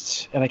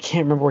best, and I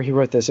can't remember where he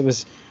wrote this. It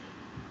was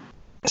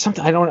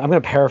something, I'm going to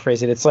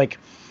paraphrase it. It's like,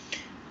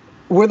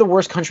 we're the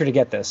worst country to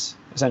get this,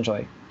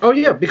 essentially. Oh,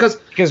 yeah, because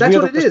that's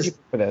what it is.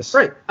 For this.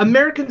 Right.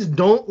 Americans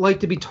don't like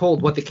to be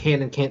told what they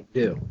can and can't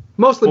do.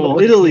 Mostly. Well,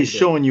 Italy's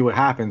showing you what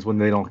happens when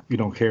you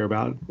don't care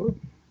about it.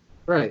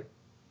 Right.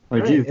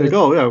 Like, they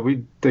go,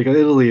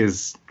 Italy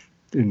is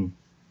in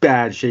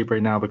bad shape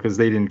right now because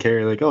they didn't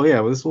care. Like, oh, yeah,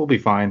 well, this will be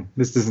fine.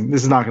 This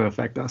is not going to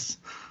affect us.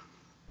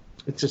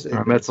 It's just.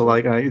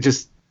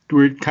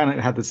 We kind of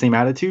had the same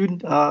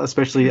attitude,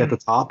 especially at the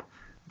top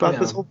about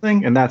this whole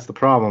thing. And that's the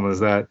problem, is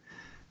that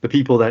the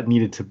people that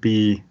needed to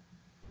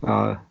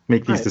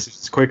make these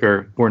decisions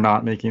quicker were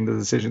not making the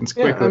decisions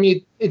quicker. Yeah, I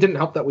mean, it didn't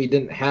help that we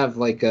didn't have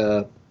like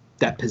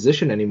that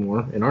position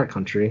anymore in our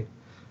country.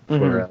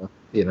 Mm-hmm. Where,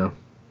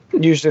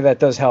 Usually that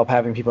does help,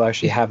 having people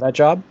actually have that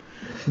job.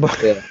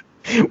 But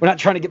we're not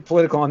trying to get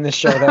political on this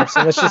show, though,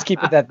 so let's just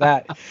keep it at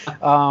that.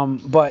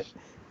 But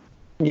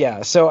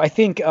yeah, so I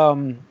think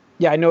I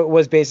know it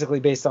was basically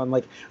based on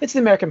like it's the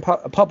American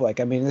public.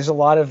 I mean, there's a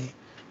lot of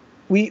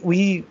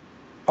we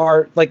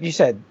are, like you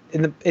said,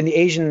 in the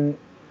Asian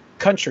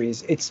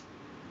countries,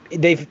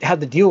 they've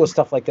had to deal with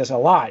stuff like this a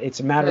lot. It's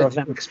a matter of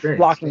them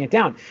locking it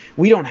down.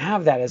 We don't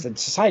have that as a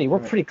society. We're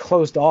pretty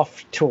closed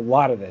off to a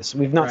lot of this.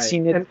 We've not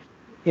seen it,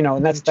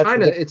 and that's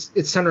China. It's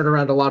centered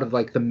around a lot of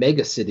like the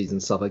mega cities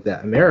and stuff like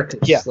that. America,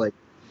 like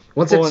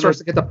once it starts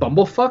to get the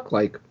bumblefuck,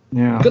 like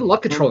good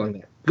luck controlling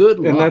that. Good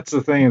luck. And that's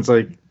the thing. It's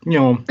like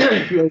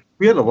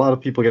we had a lot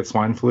of people get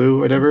swine flu,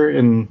 whatever,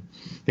 and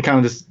it kind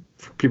of just.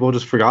 People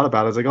just forgot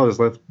about it. It's like, oh, just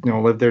live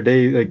their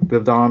day, like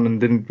lived on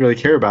and didn't really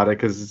care about it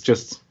because it's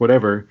just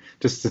whatever,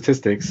 just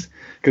statistics.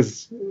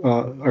 Because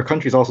our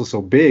country is also so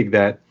big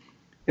that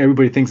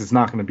everybody thinks it's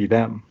not going to be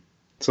them.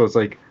 So it's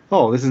like,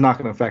 oh, this is not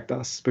going to affect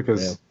us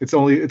because it's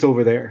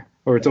over there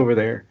or it's over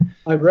there.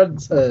 I read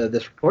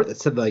this report that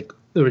said like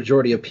the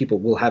majority of people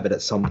will have it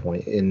at some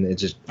point, and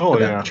it's just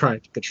trying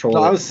to control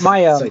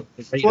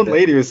it. One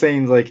lady was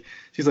saying like.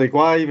 She's like,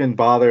 why even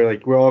bother?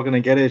 Like, we're all going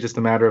to get it. It's just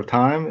a matter of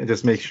time. And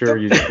just make sure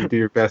you do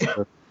your best.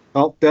 And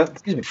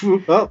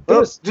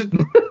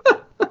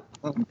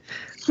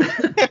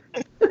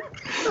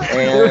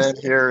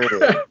here it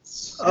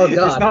is. Oh,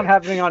 God. It's not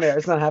happening on air.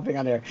 No,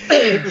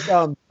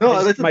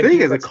 that's the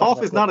thing. Is a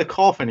cough is not a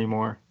cough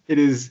anymore. It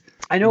is.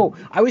 I know.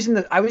 I was in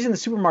the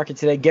supermarket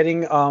today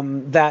getting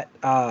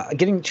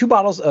getting 2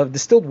 bottles of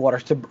distilled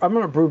water. I'm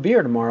gonna brew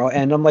beer tomorrow,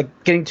 and I'm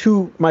like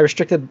getting my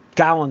restricted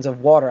gallons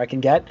of water I can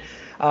get.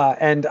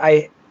 And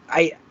I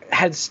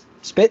had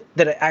spit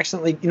that I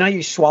accidentally, how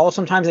you swallow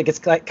sometimes, it gets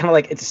kind of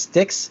like it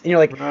sticks, and you're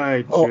like,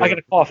 I got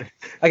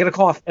a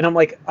cough, and I'm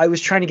like, I was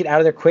trying to get out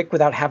of there quick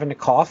without having to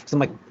cough, because I'm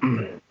like,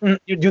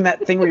 you're doing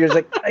that thing where you're just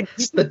like,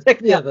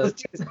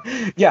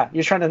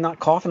 you're trying to not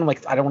cough, and I'm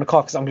like, I don't want to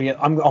cough because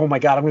oh my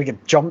God, I'm gonna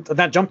get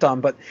not jumped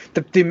on, but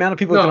the amount of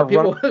people that are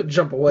gonna run,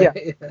 jump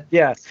away,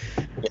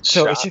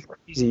 so it's just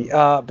crazy,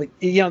 but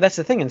that's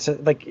the thing, and so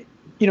like.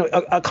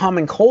 A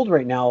common cold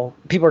right now,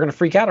 people are going to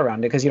freak out around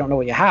it because you don't know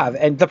what you have.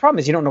 And the problem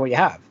is you don't know what you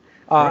have.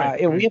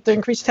 We have to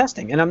increase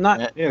testing. And I'm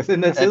not... Yes,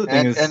 and that's the other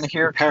thing is and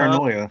here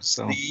paranoia.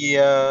 So. The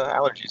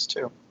allergies,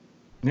 too.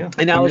 Yeah,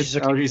 and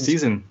allergy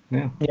season.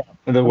 Yeah.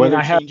 And the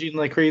weather changing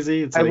like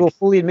crazy. I will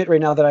fully admit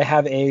right now that I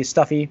have a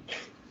stuffy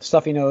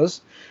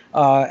nose,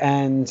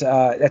 and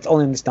that's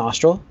only in this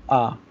nostril.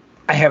 I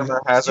have...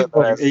 Are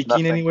you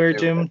aching anywhere,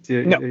 Jim?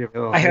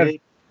 No, I have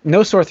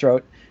no sore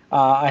throat.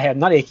 I have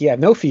not achy. I have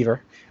no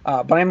fever.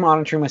 But I'm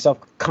monitoring myself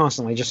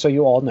constantly, just so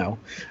you all know.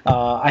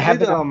 I have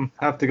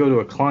to go to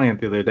a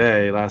client the other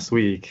day, last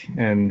week,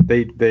 and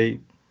they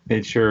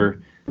made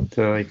sure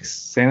to like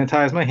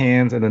sanitize my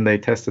hands, and then they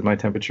tested my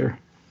temperature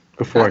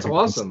before. That's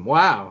awesome!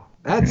 Wow,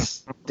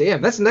 that's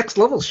that's next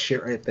level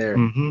shit right there.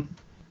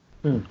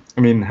 Mm-hmm.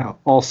 I mean,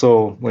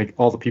 also like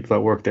all the people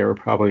that work there are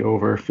probably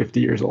over 50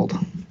 years old.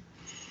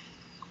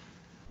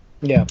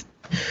 Yeah.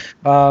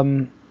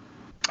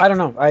 I don't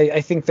know.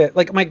 I think that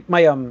like my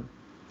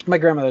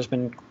grandmother's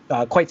been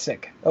quite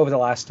sick over the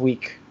last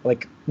week,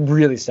 like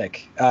really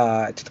sick,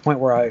 to the point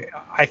where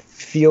I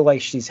feel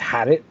like she's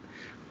had it,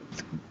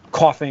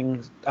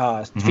 coughing,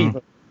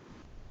 fever,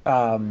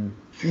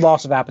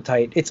 loss of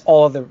appetite. It's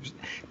all of the,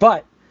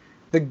 but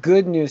the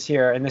good news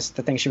here, and this is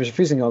the thing, she was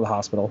refusing to go to the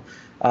hospital,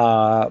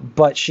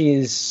 but she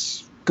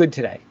is good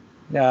today.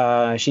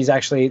 She's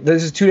actually,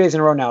 this is 2 days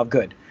in a row now of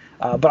good.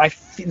 But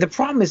the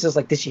problem is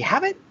like, did she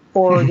have it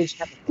or did she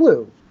have the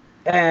flu?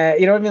 You know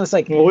what I mean? It's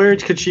like, well, where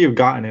could she have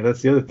gotten it?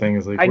 That's the other thing.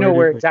 Is like, I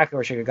know exactly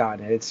where she could have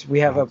gotten it. We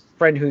have a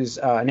friend who's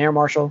an air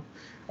marshal.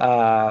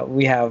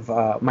 We have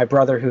my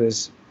brother who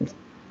is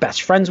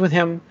best friends with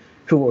him,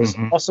 who was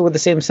also with the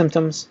same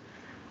symptoms.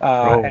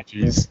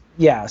 Jeez.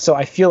 Yeah, so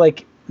I feel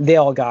like they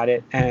all got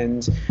it,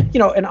 and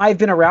and I've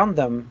been around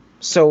them,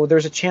 so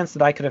there's a chance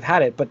that I could have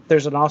had it, but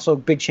there's an also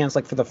big chance,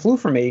 like for the flu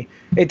for me,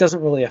 it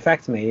doesn't really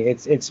affect me.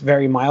 It's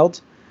very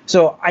mild,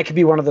 so I could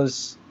be one of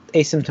those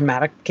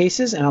asymptomatic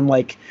cases, and I'm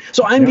like,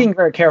 so I'm being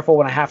very careful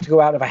when I have to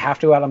go out. If I have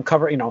to go out, I'm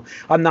covering,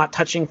 I'm not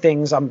touching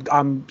things. I'm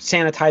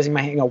sanitizing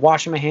my,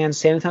 washing my hands,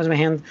 sanitizing my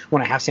hands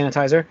when I have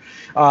sanitizer,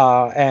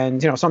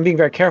 and so I'm being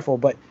very careful.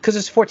 But because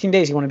it's 14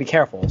 days, you want to be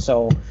careful.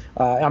 So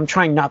I'm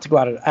trying not to go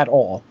out at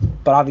all.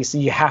 But obviously,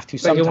 you have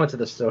to. But you went to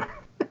the store.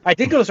 I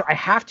did go to the store. I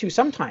have to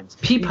sometimes.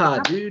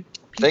 Peapod, dude.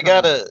 They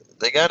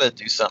gotta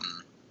do something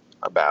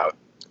about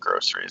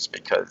groceries,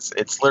 because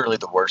it's literally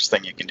the worst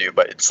thing you can do,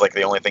 but it's like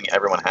the only thing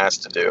everyone has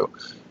to do.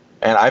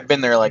 And I've been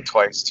there like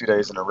twice, 2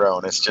 days in a row,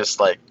 and it's just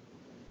like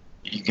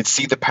you can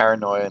see the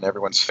paranoia in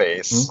everyone's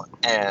face.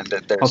 And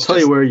there's I'll tell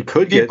you where you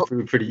could get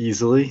food pretty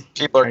easily.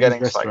 People are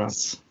getting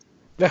fights.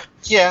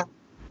 Yeah.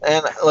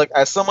 And like,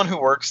 as someone who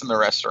works in the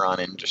restaurant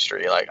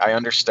industry, like, I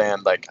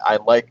understand, like, I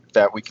like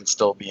that we can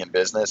still be in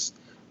business,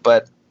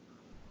 but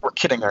we're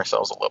kidding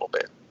ourselves a little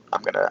bit.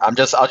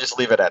 I'll just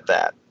leave it at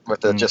that.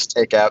 With the just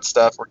takeout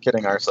stuff, we're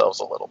kidding ourselves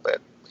a little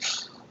bit.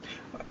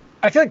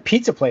 I feel like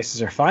pizza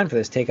places are fine for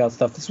this takeout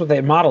stuff. That's what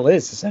the model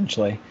is,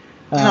 essentially.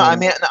 I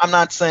mean, I'm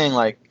not saying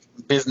like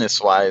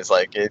business-wise,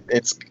 like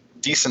it's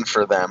decent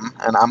for them,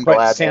 and I'm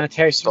glad.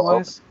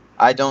 Sanitation-wise,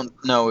 I don't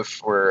know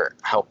if we're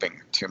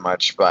helping too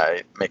much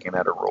by making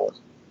that a rule,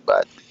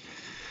 but.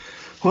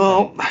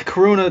 Well,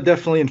 Corona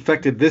definitely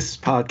infected this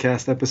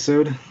podcast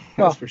episode.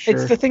 That's for sure.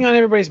 It's the thing on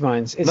everybody's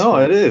minds. It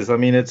is. I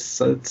mean, it's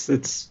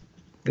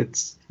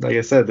like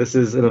I said, this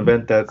is an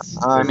event that's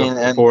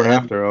before and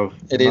after of.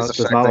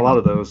 There's not a lot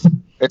of those.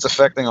 It's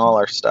affecting all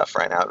our stuff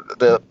right now.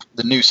 The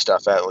new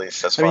stuff, at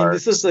least, as far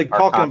as. This is like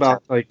talking content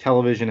about like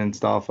television and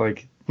stuff.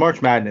 Like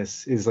March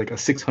Madness is like a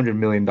 $600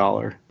 million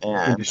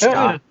industry.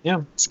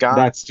 Yeah, it's gone.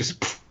 That's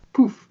just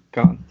poof,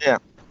 gone. Yeah,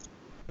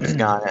 it's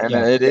gone, and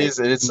it is.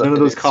 None of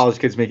those college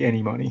kids make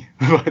any money,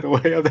 by the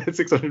way, of that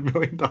 $600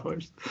 million.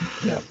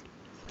 Yeah.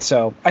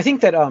 So I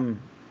think that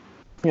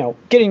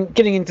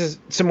getting into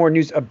some more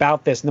news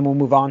about this, and then we'll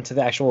move on to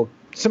the actual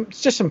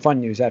some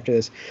fun news after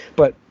this.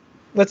 But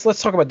let's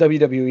talk about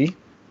WWE.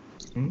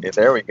 Yeah,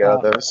 there we go.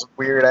 Those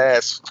weird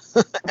ass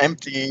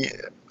empty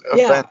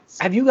events.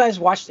 Have you guys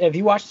watched? Have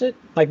you watched it?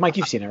 Like, Mike,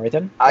 you've seen it, right?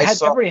 Then I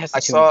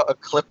saw a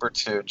clip or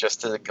two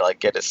just to like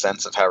get a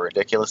sense of how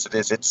ridiculous it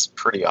is. It's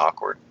pretty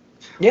awkward.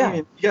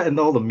 Yeah, and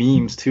all the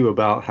memes too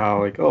about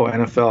how like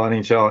NFL,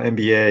 NHL,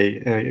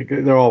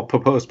 NBA, they're all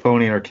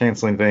postponing or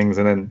canceling things,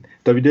 and then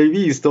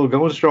WWE is still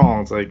going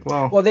strong. It's like,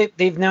 well,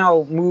 they've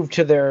now moved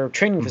to their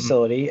training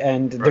facility,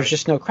 and there's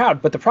just no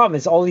crowd. But the problem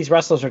is, all these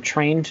wrestlers are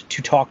trained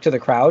to talk to the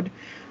crowd,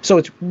 so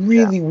it's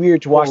really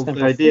weird to watch them.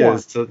 The idea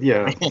is to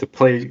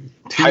play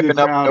to the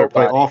crowd or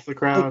play off the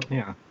crowd.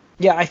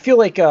 Yeah, I feel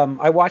like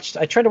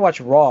I tried to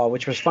watch Raw,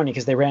 which was funny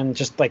because they ran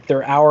just like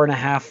their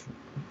hour-and-a-half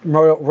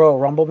Royal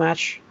Rumble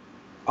match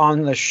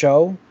on the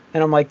show,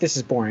 and I'm like, this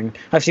is boring.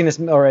 I've seen this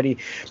already.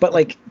 But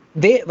like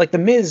the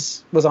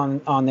Miz was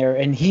on there,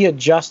 and he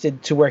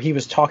adjusted to where he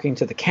was talking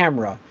to the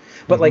camera.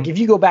 But like if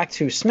you go back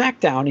to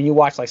SmackDown and you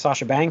watch like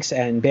Sasha Banks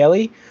and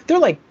Bayley, they're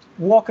like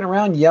walking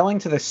around yelling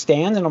to the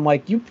stands, and I'm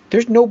like,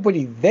 there's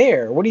nobody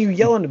there. What are you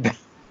yelling about?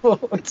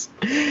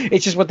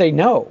 It's just what they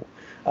know.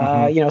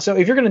 So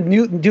if you're going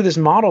to do this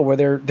model where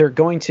they're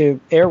going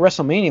to air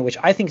WrestleMania, which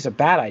I think is a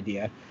bad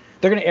idea,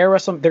 they're going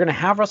to they're going to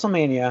have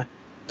WrestleMania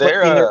in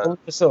their own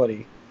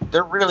facility.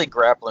 They're really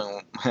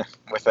grappling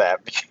with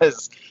that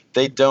because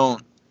they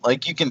don't,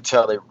 like, you can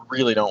tell they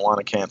really don't want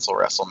to cancel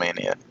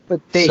WrestleMania.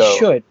 But they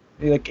should.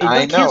 Like,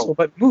 not cancel,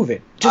 but move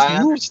it. I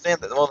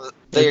understand that. Well,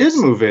 they did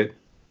move it.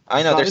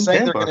 I know. They're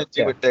saying they're going to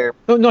do it there.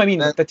 No, I mean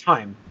the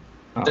time.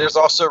 There's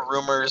also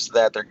rumors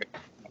that they're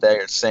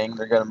they're saying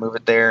they're going to move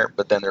it there,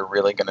 but then they're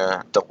really going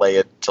to delay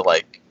it to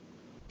like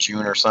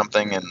June or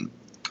something and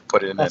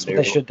put it in That's what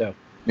they should do.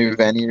 New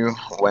venue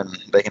when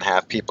they can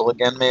have people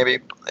again, maybe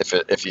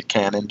if you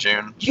can in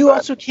June. You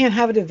also can't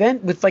have an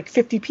event with like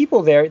 50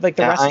 people there, like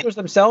the wrestlers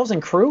themselves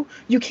and crew.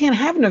 You can't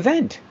have an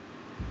event.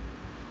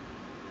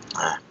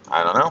 I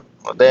don't know.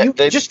 Well,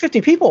 they just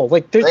 50 people.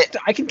 Like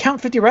I can count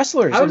 50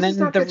 wrestlers, how and then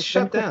not get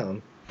shut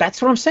down. That's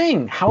what I'm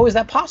saying. How is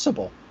that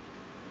possible?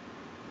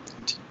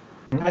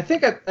 I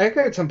think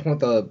at some point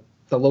the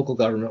local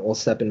government will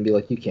step in and be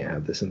like, you can't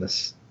have this in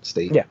this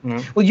state. Yeah.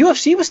 Mm-hmm. Well,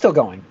 UFC was still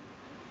going.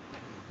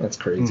 That's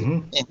crazy.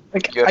 Mm-hmm.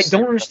 Like, I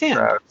don't understand.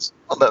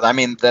 Well, I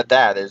mean,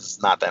 that is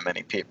not that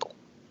many people.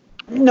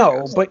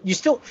 No, but you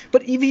still.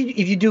 But if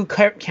you do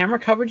camera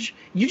coverage,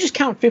 you just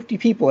count 50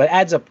 people. It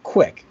adds up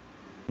quick.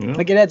 Yeah.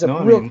 Like it adds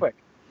up real quick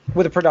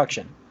with a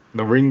production.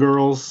 The ring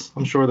girls,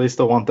 I'm sure they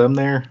still want them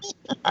there.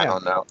 I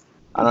don't know.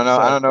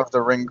 I don't know if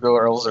the ring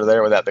girls are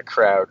there without the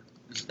crowd.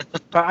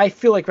 But I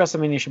feel like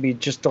WrestleMania should be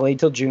just delayed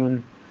till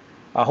June.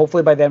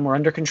 Hopefully by then we're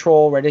under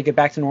control, ready to get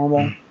back to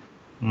normal.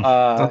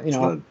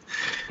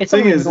 It's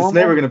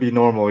never going to be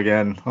normal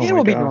again. It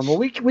will be normal.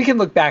 We can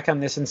look back on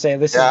this and say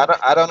this. Yeah,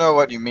 I don't know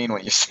what you mean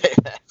when you say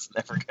that. It's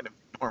never going to be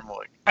normal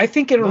again. I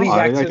think it'll be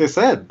back like I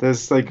said,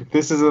 this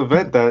is an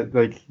event that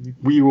like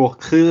we will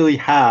clearly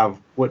have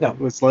what it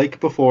was like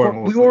before.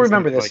 We will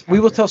remember this. We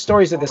will tell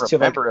stories of this too.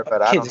 Remember it,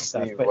 but I don't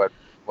see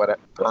what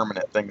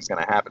permanent thing is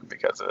going to happen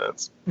because of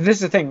this. This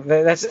is the thing.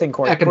 That's the thing,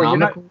 Corey.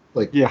 Economical?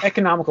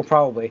 Economical,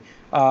 probably.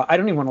 I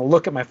don't even want to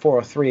look at my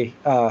 403.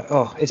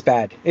 It's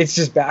bad. It's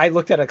just bad. I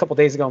looked at it a couple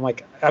days ago. I'm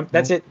like,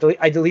 that's it.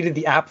 I deleted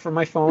the app from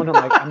my phone.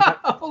 I'm like,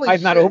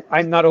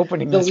 I'm not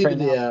opening this right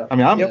now. I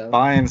mean, I'm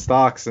buying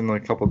stocks in a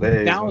couple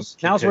days.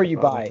 Now's where you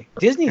buy.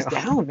 Disney's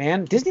down,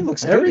 man. Disney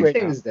looks good right now.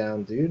 Everything's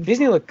down, dude.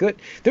 Disney looked good.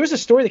 There was a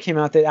story that came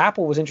out that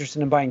Apple was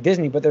interested in buying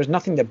Disney, but there was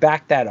nothing to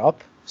back that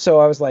up.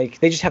 So I was like,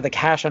 they just have the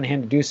cash on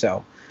hand to do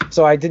so.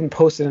 So I didn't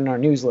post it in our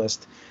news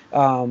list.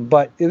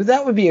 But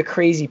that would be a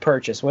crazy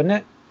purchase, wouldn't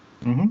it?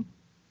 Mm-hmm.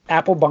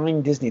 Apple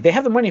buying Disney. They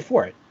have the money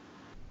for it.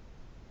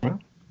 Yeah.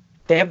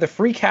 They have the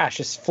free cash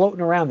just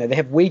floating around there. They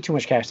have way too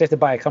much cash. They have to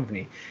buy a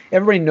company.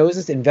 Everybody knows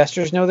this.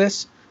 Investors know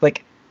this.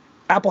 Like,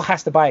 Apple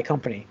has to buy a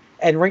company.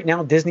 And right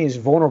now, Disney is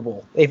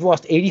vulnerable. They've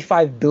lost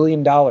 $85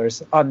 billion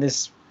on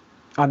this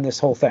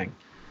whole thing.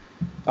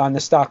 On the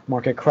stock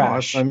market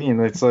crash. I mean,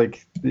 it's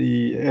like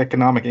the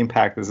economic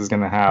impact this is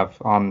going to have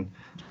on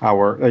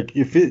our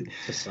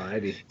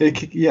society.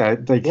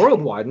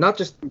 Worldwide, not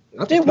just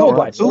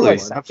worldwide.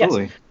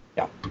 Absolutely. Yes.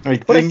 Yeah.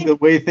 Like the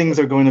way things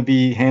are going to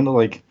be handled,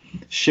 like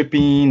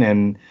shipping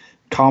and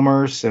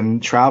commerce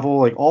and travel,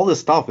 like all this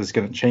stuff is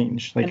going to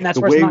change. Like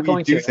the way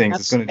we do things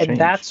is going to change. And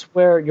that's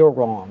where you're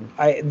wrong.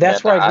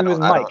 That's where I agree with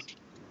Mike.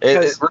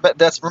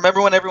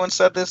 Remember when everyone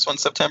said this when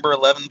September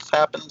 11th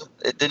happened?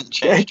 It didn't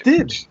change. Yeah,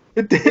 it did.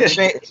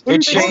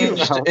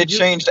 It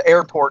changed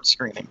airport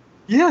screening.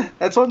 Yeah,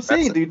 that's what I'm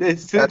saying, dude.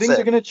 Things are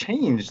going to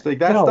change. Like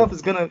that stuff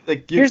is going to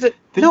like. Here's what's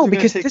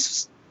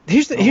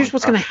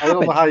going to happen. I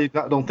don't know how you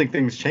don't think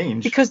things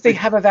change. Because they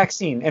have a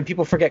vaccine and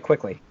people forget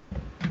quickly.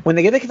 When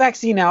they get the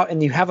vaccine out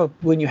and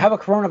when you have a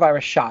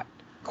coronavirus shot,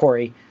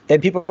 Corey,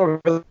 then people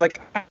are like,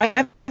 I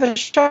have a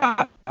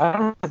shot. I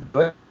don't have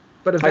it.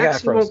 But a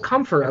vaccine won't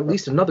come for at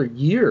least another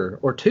year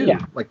or two.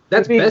 Yeah. Like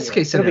that's best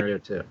case scenario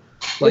too.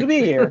 It'll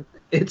be a year.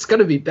 It's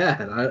gonna be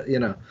bad.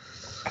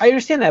 I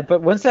understand that,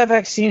 but once that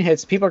vaccine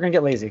hits, people are gonna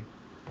get lazy.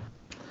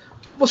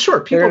 Well, sure,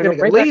 people are gonna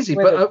get lazy,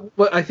 but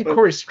what I think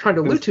Corey's trying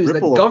to allude to is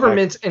that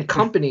governments and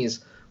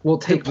companies will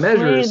take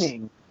measures.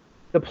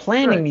 The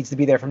planning needs to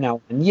be there from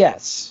now on.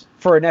 Yes,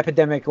 for an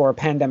epidemic or a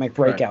pandemic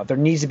breakout, there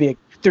needs to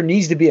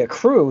be a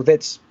crew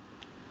that's,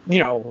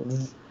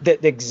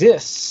 that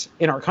exists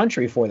in our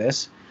country for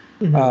this.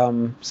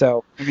 Mm-hmm.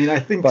 So I mean, I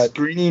think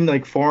screening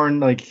like foreign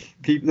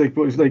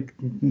people like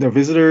the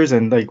visitors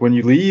and like when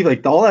you leave,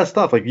 like all that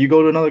stuff, like you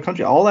go to another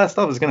country, all that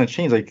stuff is going to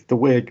change. Like the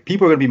way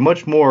people are going to be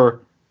much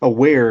more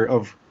aware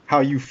of how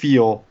you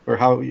feel or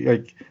how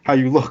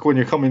you look when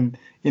you're coming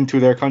into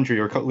their country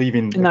or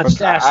leaving. And I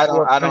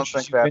don't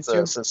think that's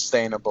a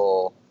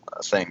sustainable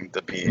thing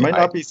to be. It might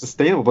not be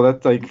sustainable, but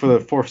that's like for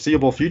the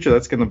foreseeable future,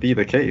 that's going to be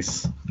the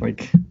case.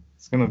 Like.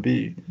 Going to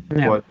be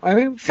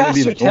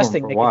faster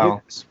testing. They can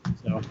do this.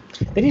 So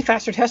they need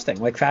faster testing,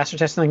 with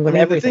everything.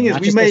 The thing is,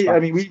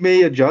 we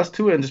may adjust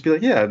to it and just be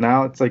like, yeah,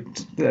 now it's like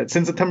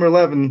since September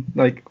 11,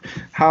 like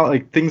how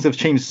like things have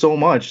changed so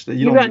much that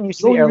you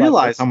don't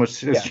realize how much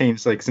has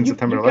changed like since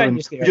September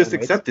 11. You just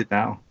accept it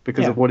now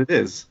because of what it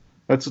is.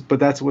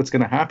 That's what's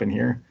going to happen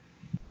here.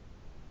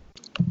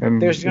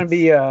 And there's going to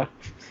be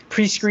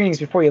pre-screenings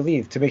before you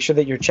leave to make sure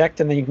that you're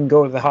checked, and then you can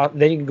go to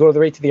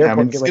right to the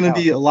airport. It's going to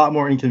be a lot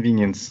more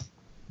inconvenience.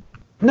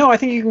 No, I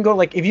think you can go,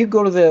 like, if you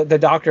go to the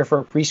doctor for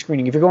a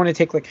pre-screening, if you're going to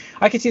take, like,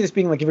 I could see this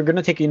being, like, if you're going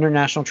to take an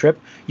international trip,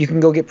 you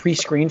can go get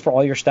pre-screened for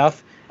all your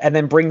stuff, and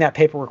then bring that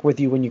paperwork with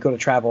you when you go to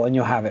travel, and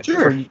you'll have it.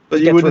 Sure, but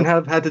you wouldn't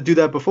have had to do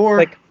that before.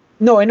 Like,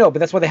 no, I know, but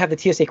that's why they have the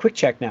TSA Quick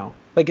Check now.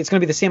 Like, it's going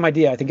to be the same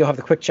idea. I think you'll have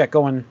the Quick Check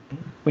going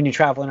when you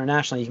travel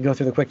internationally. You can go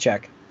through the Quick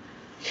Check.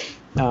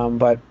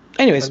 But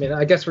anyways, I mean,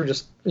 I guess we're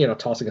just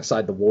tossing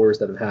aside the wars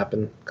that have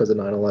happened because of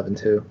 9/11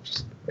 too.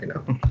 Just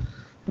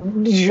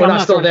we're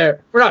not still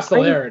there. We're not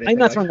still there. I'm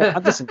not talking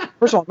about. Listen,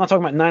 first of all, I'm not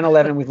talking about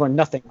 9/11. We've learned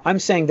nothing. I'm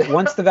saying that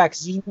once the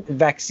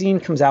vaccine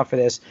comes out for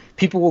this,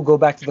 people will go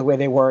back to the way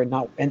they were,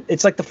 and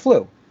it's like the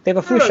flu. They have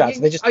a flu shot.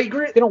 So I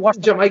agree. They don't wash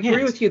Jim, I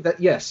agree with you that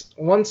yes,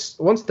 once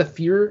the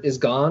fear is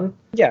gone,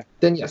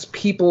 then yes,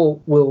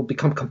 people will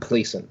become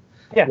complacent.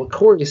 Yeah. What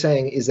Corey is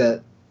saying is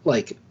that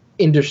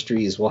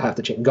industries will have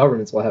to change,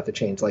 governments will have to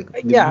change. I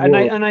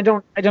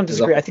don't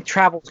disagree. I think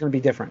travel is going to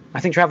be different. I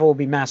think travel will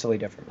be massively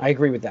different. I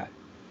agree with that.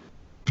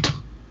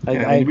 I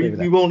agree with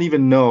that. We won't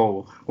even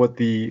know what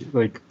the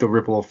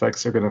ripple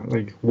effects are gonna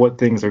what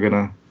things are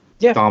gonna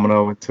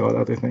domino into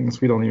other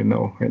things. We don't even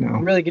know right now.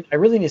 I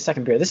really need a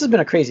second beer. This has been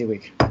a crazy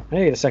week. I need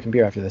to get a second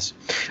beer after this.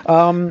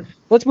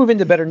 Let's move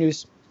into better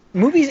news.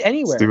 Movies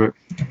Anywhere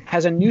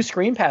has a new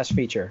Screen Pass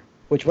feature,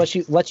 which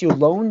lets you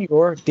loan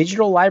your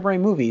digital library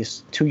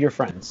movies to your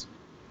friends.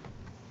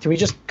 Can we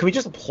just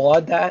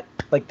applaud that?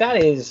 That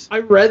is. I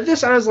read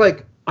this and I was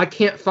like, I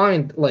can't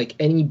find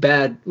any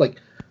bad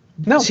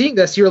No. Seeing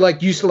this, you're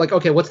used to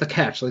okay, what's the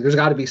catch? There's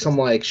got to be some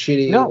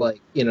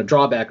shitty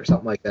drawback or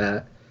something like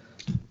that.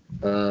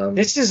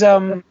 This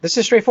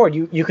is straightforward.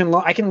 You can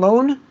I can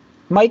loan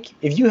Mike,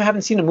 if you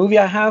haven't seen a movie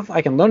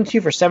I can loan it to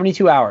you for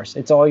 72 hours.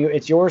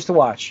 It's yours to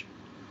watch.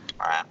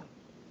 All right.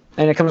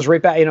 And it comes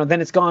right back.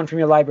 Then it's gone from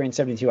your library in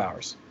 72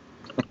 hours.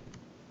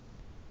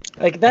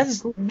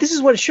 This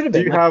is what it should have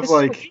been. Do you have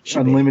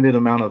unlimited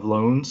amount of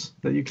loans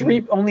that you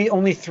can?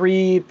 Only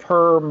 3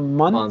 per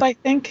month, I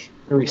think.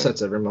 It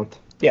resets every month.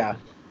 Yeah,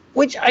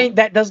 which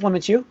that does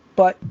limit you,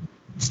 but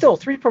still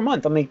 3 per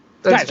month. I mean,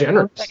 that's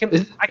generous. I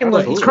can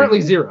look. It's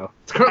currently 0.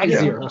 It's currently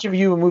 0. Each of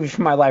you a movie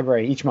from my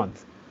library each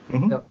month.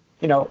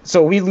 Mm-hmm.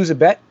 So we lose a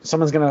bet.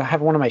 Someone's gonna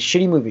have one of my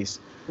shitty movies.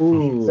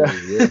 Ooh,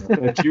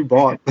 that you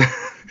bought.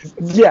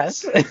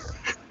 Yes.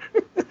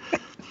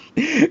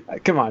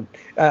 Come on.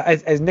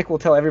 As Nick will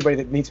tell everybody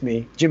that meets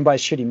me, Jim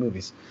buys shitty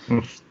movies.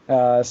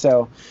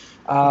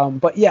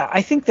 But yeah,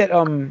 I think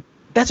that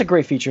that's a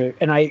great feature,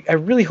 and I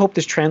really hope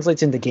this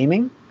translates into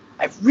gaming.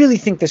 I really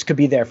think this could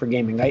be there for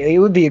gaming. It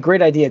would be a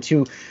great idea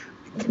to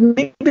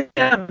maybe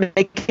not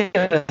make it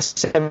a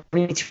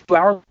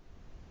 72-hour.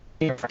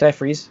 Did I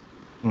freeze?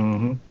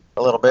 Mm-hmm.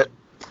 A little bit.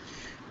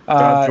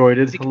 Got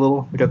droided a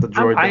little. We got the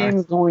droid I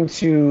am going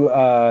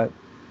to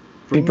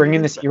be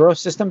bringing this Eero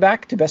system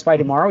back to Best Buy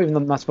tomorrow, even though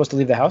I'm not supposed to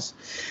leave the house.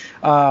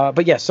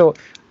 But yeah, so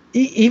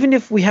even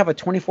if we have a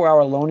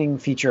 24-hour loaning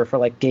feature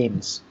for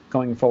games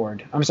going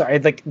forward, I'm sorry,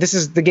 this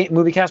is the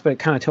movie cast, but it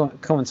kind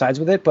of coincides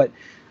with it. But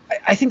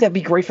I think that'd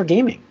be great for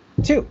gaming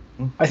too.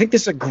 I think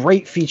this is a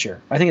great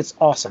feature. I think it's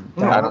awesome.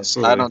 I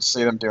don't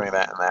see them doing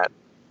that in that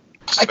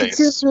space. I can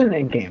see them doing it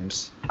in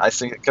games. I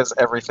see, because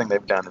everything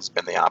they've done has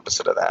been the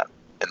opposite of that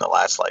in the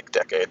last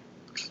decade.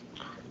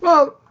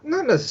 Well,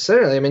 not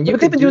necessarily. I mean, but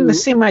they've been doing the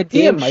same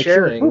idea, Mike.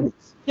 Sharing.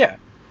 Yeah.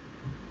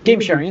 Game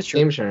sharing is true.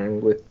 Game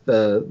sharing with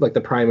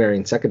the primary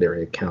and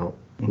secondary account,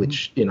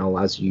 which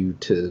allows you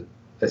to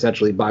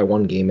essentially buy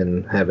one game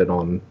and have it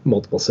on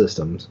multiple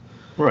systems.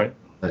 Right.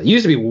 It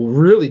used to be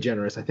really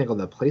generous. I think on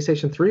the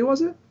PlayStation 3,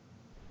 was it?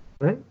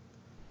 Right.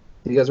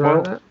 You guys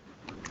remember that?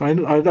 I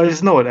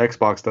just know what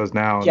Xbox does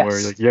now, where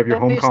you have your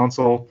home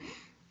console,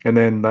 and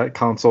then that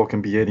console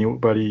can be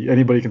anybody.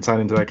 Anybody can sign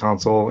into that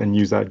console and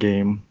use that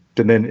game.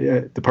 And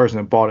then the person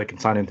that bought it can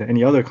sign into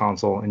any other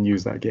console and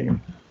use that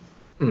game.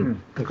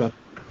 Okay.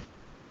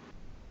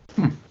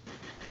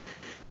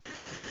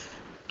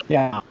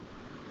 Yeah.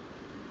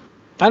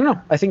 I don't know.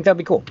 I think that'd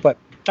be cool. But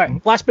all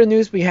right, last bit of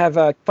news. We have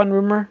a fun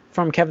rumor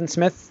from Kevin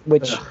Smith,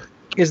 which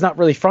is not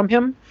really from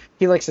him.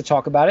 He likes to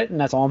talk about it, and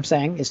that's all I'm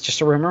saying. It's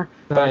just a rumor.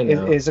 But it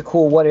is a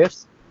cool what if.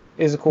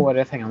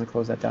 Hang on, let me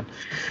close that down.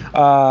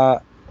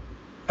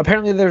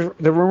 Apparently, there's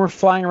the rumor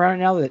flying around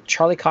now that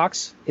Charlie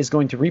Cox is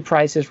going to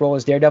reprise his role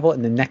as Daredevil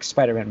in the next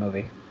Spider-Man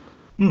movie.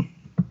 Be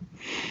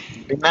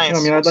nice. I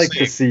mean, I'd like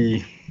to see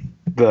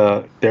some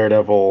of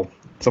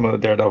the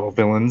Daredevil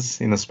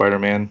villains in the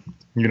Spider-Man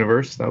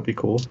universe. That would be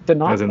cool.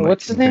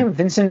 What's his name?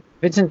 Vincent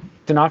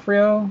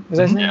D'Onofrio? Is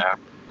that his name? Yeah.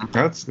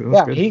 That's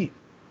good.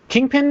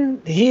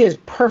 Kingpin, he is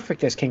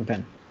perfect as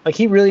Kingpin.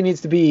 He really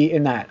needs to be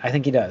in that. I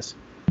think he does.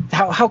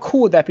 How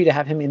cool would that be to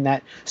have him in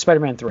that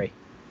Spider-Man 3?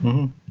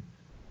 Mm-hmm.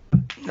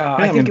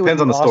 I think it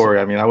depends on the story.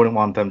 I mean, I wouldn't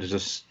want them to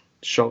just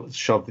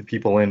shove the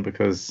people in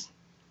because,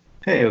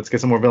 hey, let's get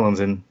some more villains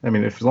in. I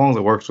mean, as long as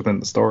it works within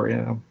the story,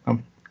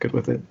 I'm good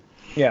with it.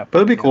 Yeah. But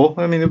it'd be cool.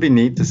 I mean, it'd be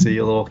neat to see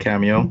a little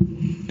cameo.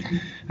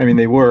 I mean,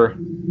 they were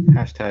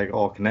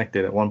 #all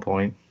connected at one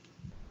point.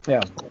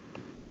 Yeah.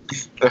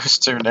 Those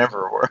two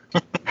never were.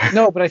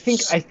 No, but I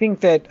think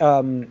that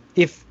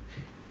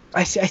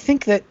I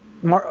think that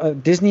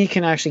Disney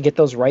can actually get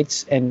those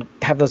rights and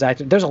have those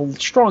actors. There's a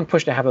strong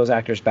push to have those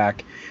actors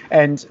back,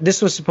 and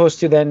this was supposed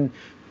to then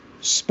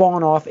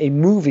spawn off a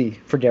movie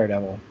for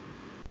Daredevil,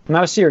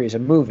 not a series, a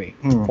movie.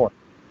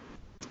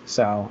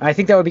 So I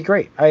think that would be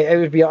great.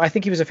 I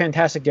think he was a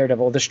fantastic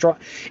Daredevil.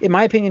 In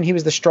my opinion, he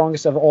was the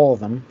strongest of all of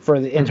them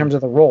in terms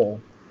of the role.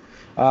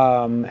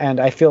 And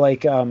I feel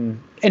like in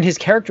his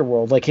character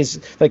world, like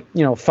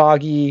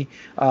Foggy,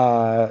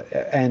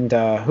 and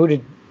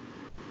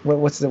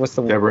what's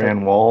the Deborah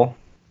Ann Wall.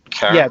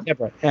 Karen. Yeah,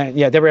 Deborah.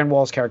 Deborah Ann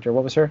Wall's character.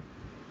 What was her?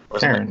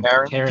 Karen.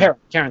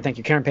 Karen. Thank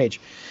you, Karen Page.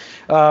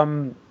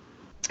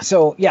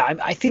 So yeah,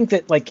 I think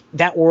that like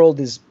that world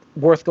is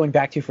worth going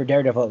back to for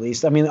Daredevil at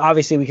least. I mean,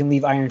 obviously we can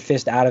leave Iron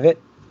Fist out of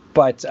it,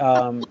 but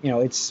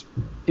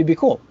it'd be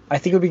cool. I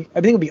think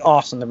it'd be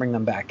awesome to bring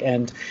them back,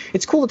 and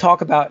it's cool to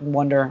talk about and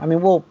wonder. I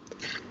mean,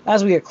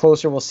 as we get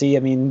closer, we'll see. I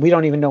mean, we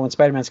don't even know when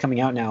Spider-Man's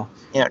coming out now.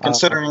 Yeah,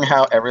 considering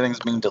how everything's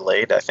being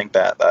delayed, I think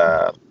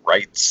that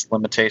rights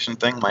limitation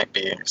thing might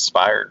be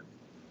expired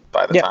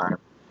by the time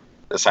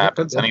this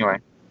happens anyway.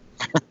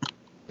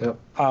 Yep.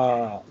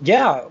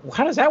 Yeah.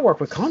 How does that work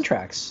with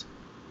contracts?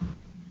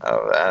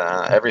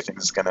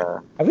 Everything's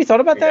gonna. Have we thought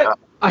about that?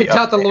 I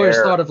thought the lawyers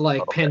thought of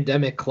like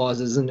pandemic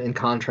clauses in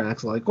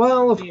contracts, like,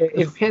 well,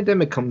 if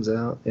pandemic comes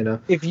out,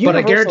 but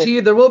I guarantee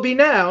you there will be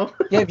now.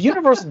 Yeah, if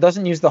Universal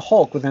doesn't use the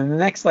Hulk within the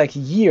next like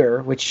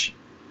year, which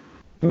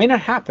may not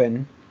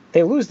happen,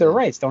 they lose their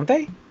rights, don't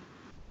they?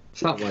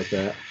 Something like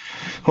that.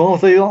 Well,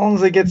 as long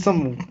as they get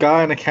some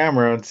guy on a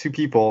camera and two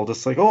people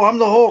just like, oh, I'm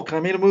the Hulk, I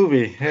made a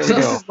movie. Here we go.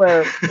 This is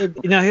where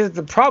here's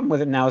the problem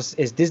with it now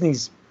is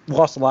Disney's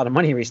lost a lot of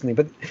money recently,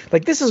 but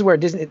like this is where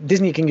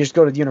Disney can just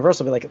go to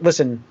Universal and be like,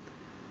 listen,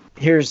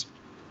 here's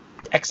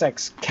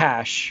XX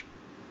cash,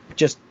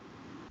 just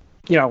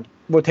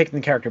we're taking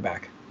the character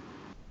back,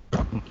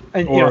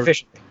 and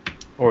officially.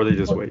 Or they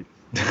just wait.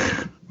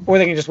 Or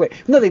they can just wait.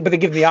 No, but they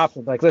give the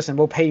option, like, listen,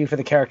 we'll pay you for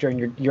the character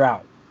and you're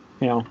out.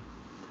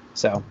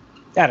 So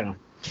I don't know.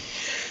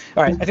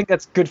 All right, I think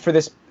that's good for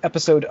this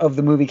episode of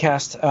the Movie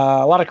Cast.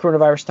 A lot of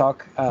coronavirus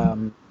talk.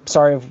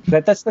 Sorry,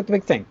 that's like the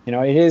big thing.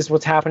 It is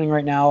what's happening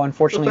right now.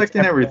 Unfortunately, it's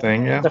affecting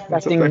everything. Yeah, it's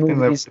affecting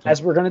movies,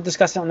 as we're going to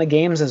discuss it on the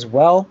games as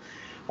well.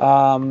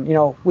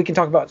 We can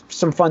talk about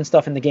some fun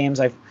stuff in the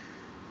games.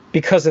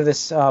 Because of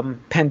this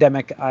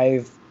pandemic,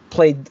 I've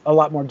played a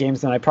lot more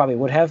games than I probably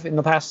would have in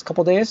the past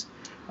couple days.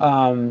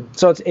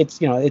 So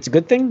it's a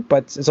good thing,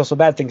 but it's also a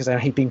bad thing because I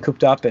hate being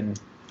cooped up and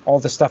all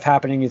this stuff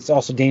happening. It's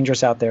also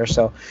dangerous out there.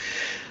 So,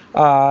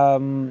 I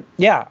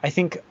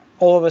think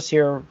all of us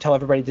here tell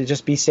everybody to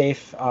just be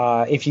safe.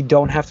 If you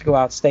don't have to go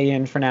out, stay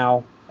in for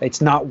now. It's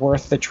not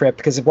worth the trip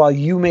because while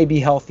you may be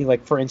healthy,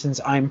 like for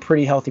instance, I'm a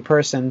pretty healthy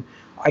person,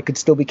 I could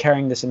still be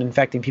carrying this and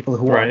infecting people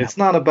who aren't. It's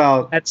not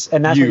about that's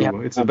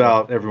you. It's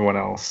about everyone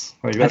else.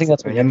 Like, I think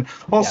that's what. And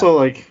also,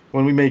 like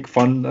when we make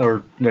fun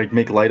or like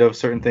make light of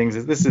certain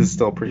things, this is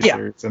still pretty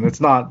serious, and it's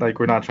not like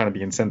we're not trying to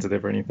be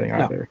insensitive or anything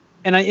either.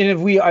 And if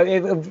we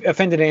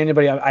offended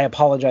anybody, I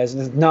apologize.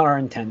 It's not our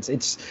intent.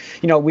 It's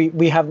we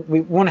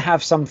want to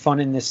have some fun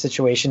in this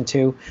situation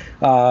too,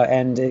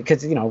 and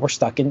because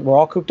we're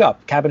all cooped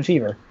up, cabin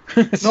fever.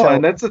 No,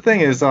 and that's the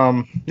thing is,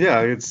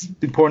 it's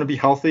important to be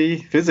healthy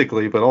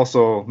physically, but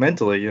also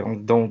mentally.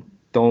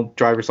 Don't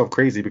drive yourself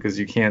crazy because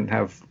you can't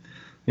have,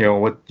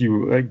 what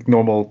you like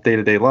normal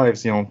day-to-day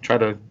lives. Try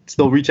to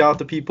still reach out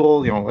to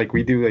people. Like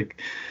we do,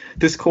 like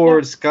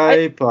Discord,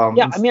 Skype,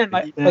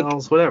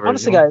 emails, whatever.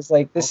 Honestly, guys,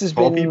 like this has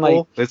been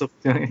people.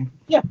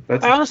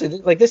 Honestly,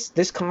 like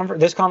this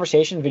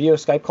conversation, video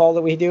Skype call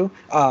that we do,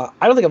 I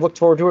don't think I've looked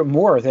forward to it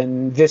more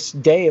than this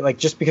day, like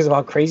just because of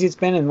how crazy it's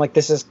been, and like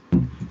this is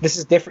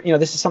different.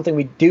 This is something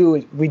we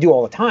do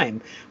all the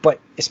time, but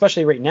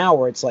especially right now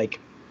where it's like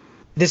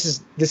this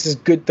is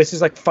good. This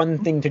is like fun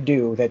thing to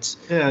do. That's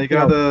you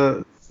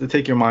gotta to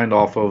take your mind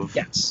off of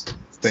things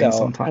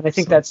sometimes. And I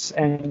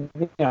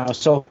think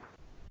so.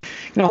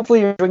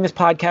 Hopefully you're enjoying this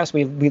podcast.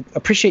 We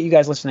appreciate you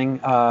guys listening.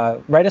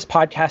 Write us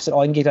podcast at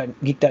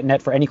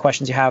allyoucangeek.net for any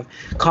questions you have,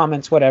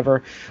 comments,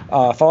 whatever.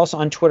 Follow us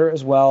on Twitter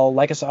as well.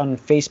 Like us on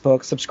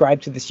Facebook.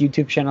 Subscribe to this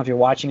YouTube channel if you're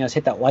watching us.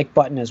 Hit that like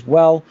button as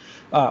well.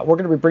 We're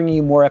going to be bringing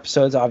you more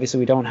episodes. Obviously,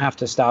 we don't have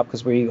to stop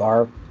because we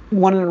are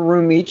one in a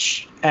room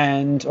each,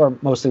 or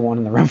mostly one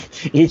in the room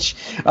each.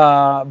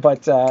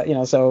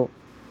 So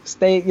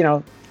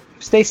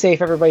stay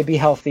safe, everybody. Be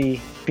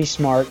healthy. Be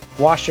smart.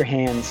 Wash your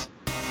hands.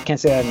 Can't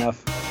say that enough.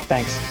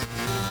 Thanks.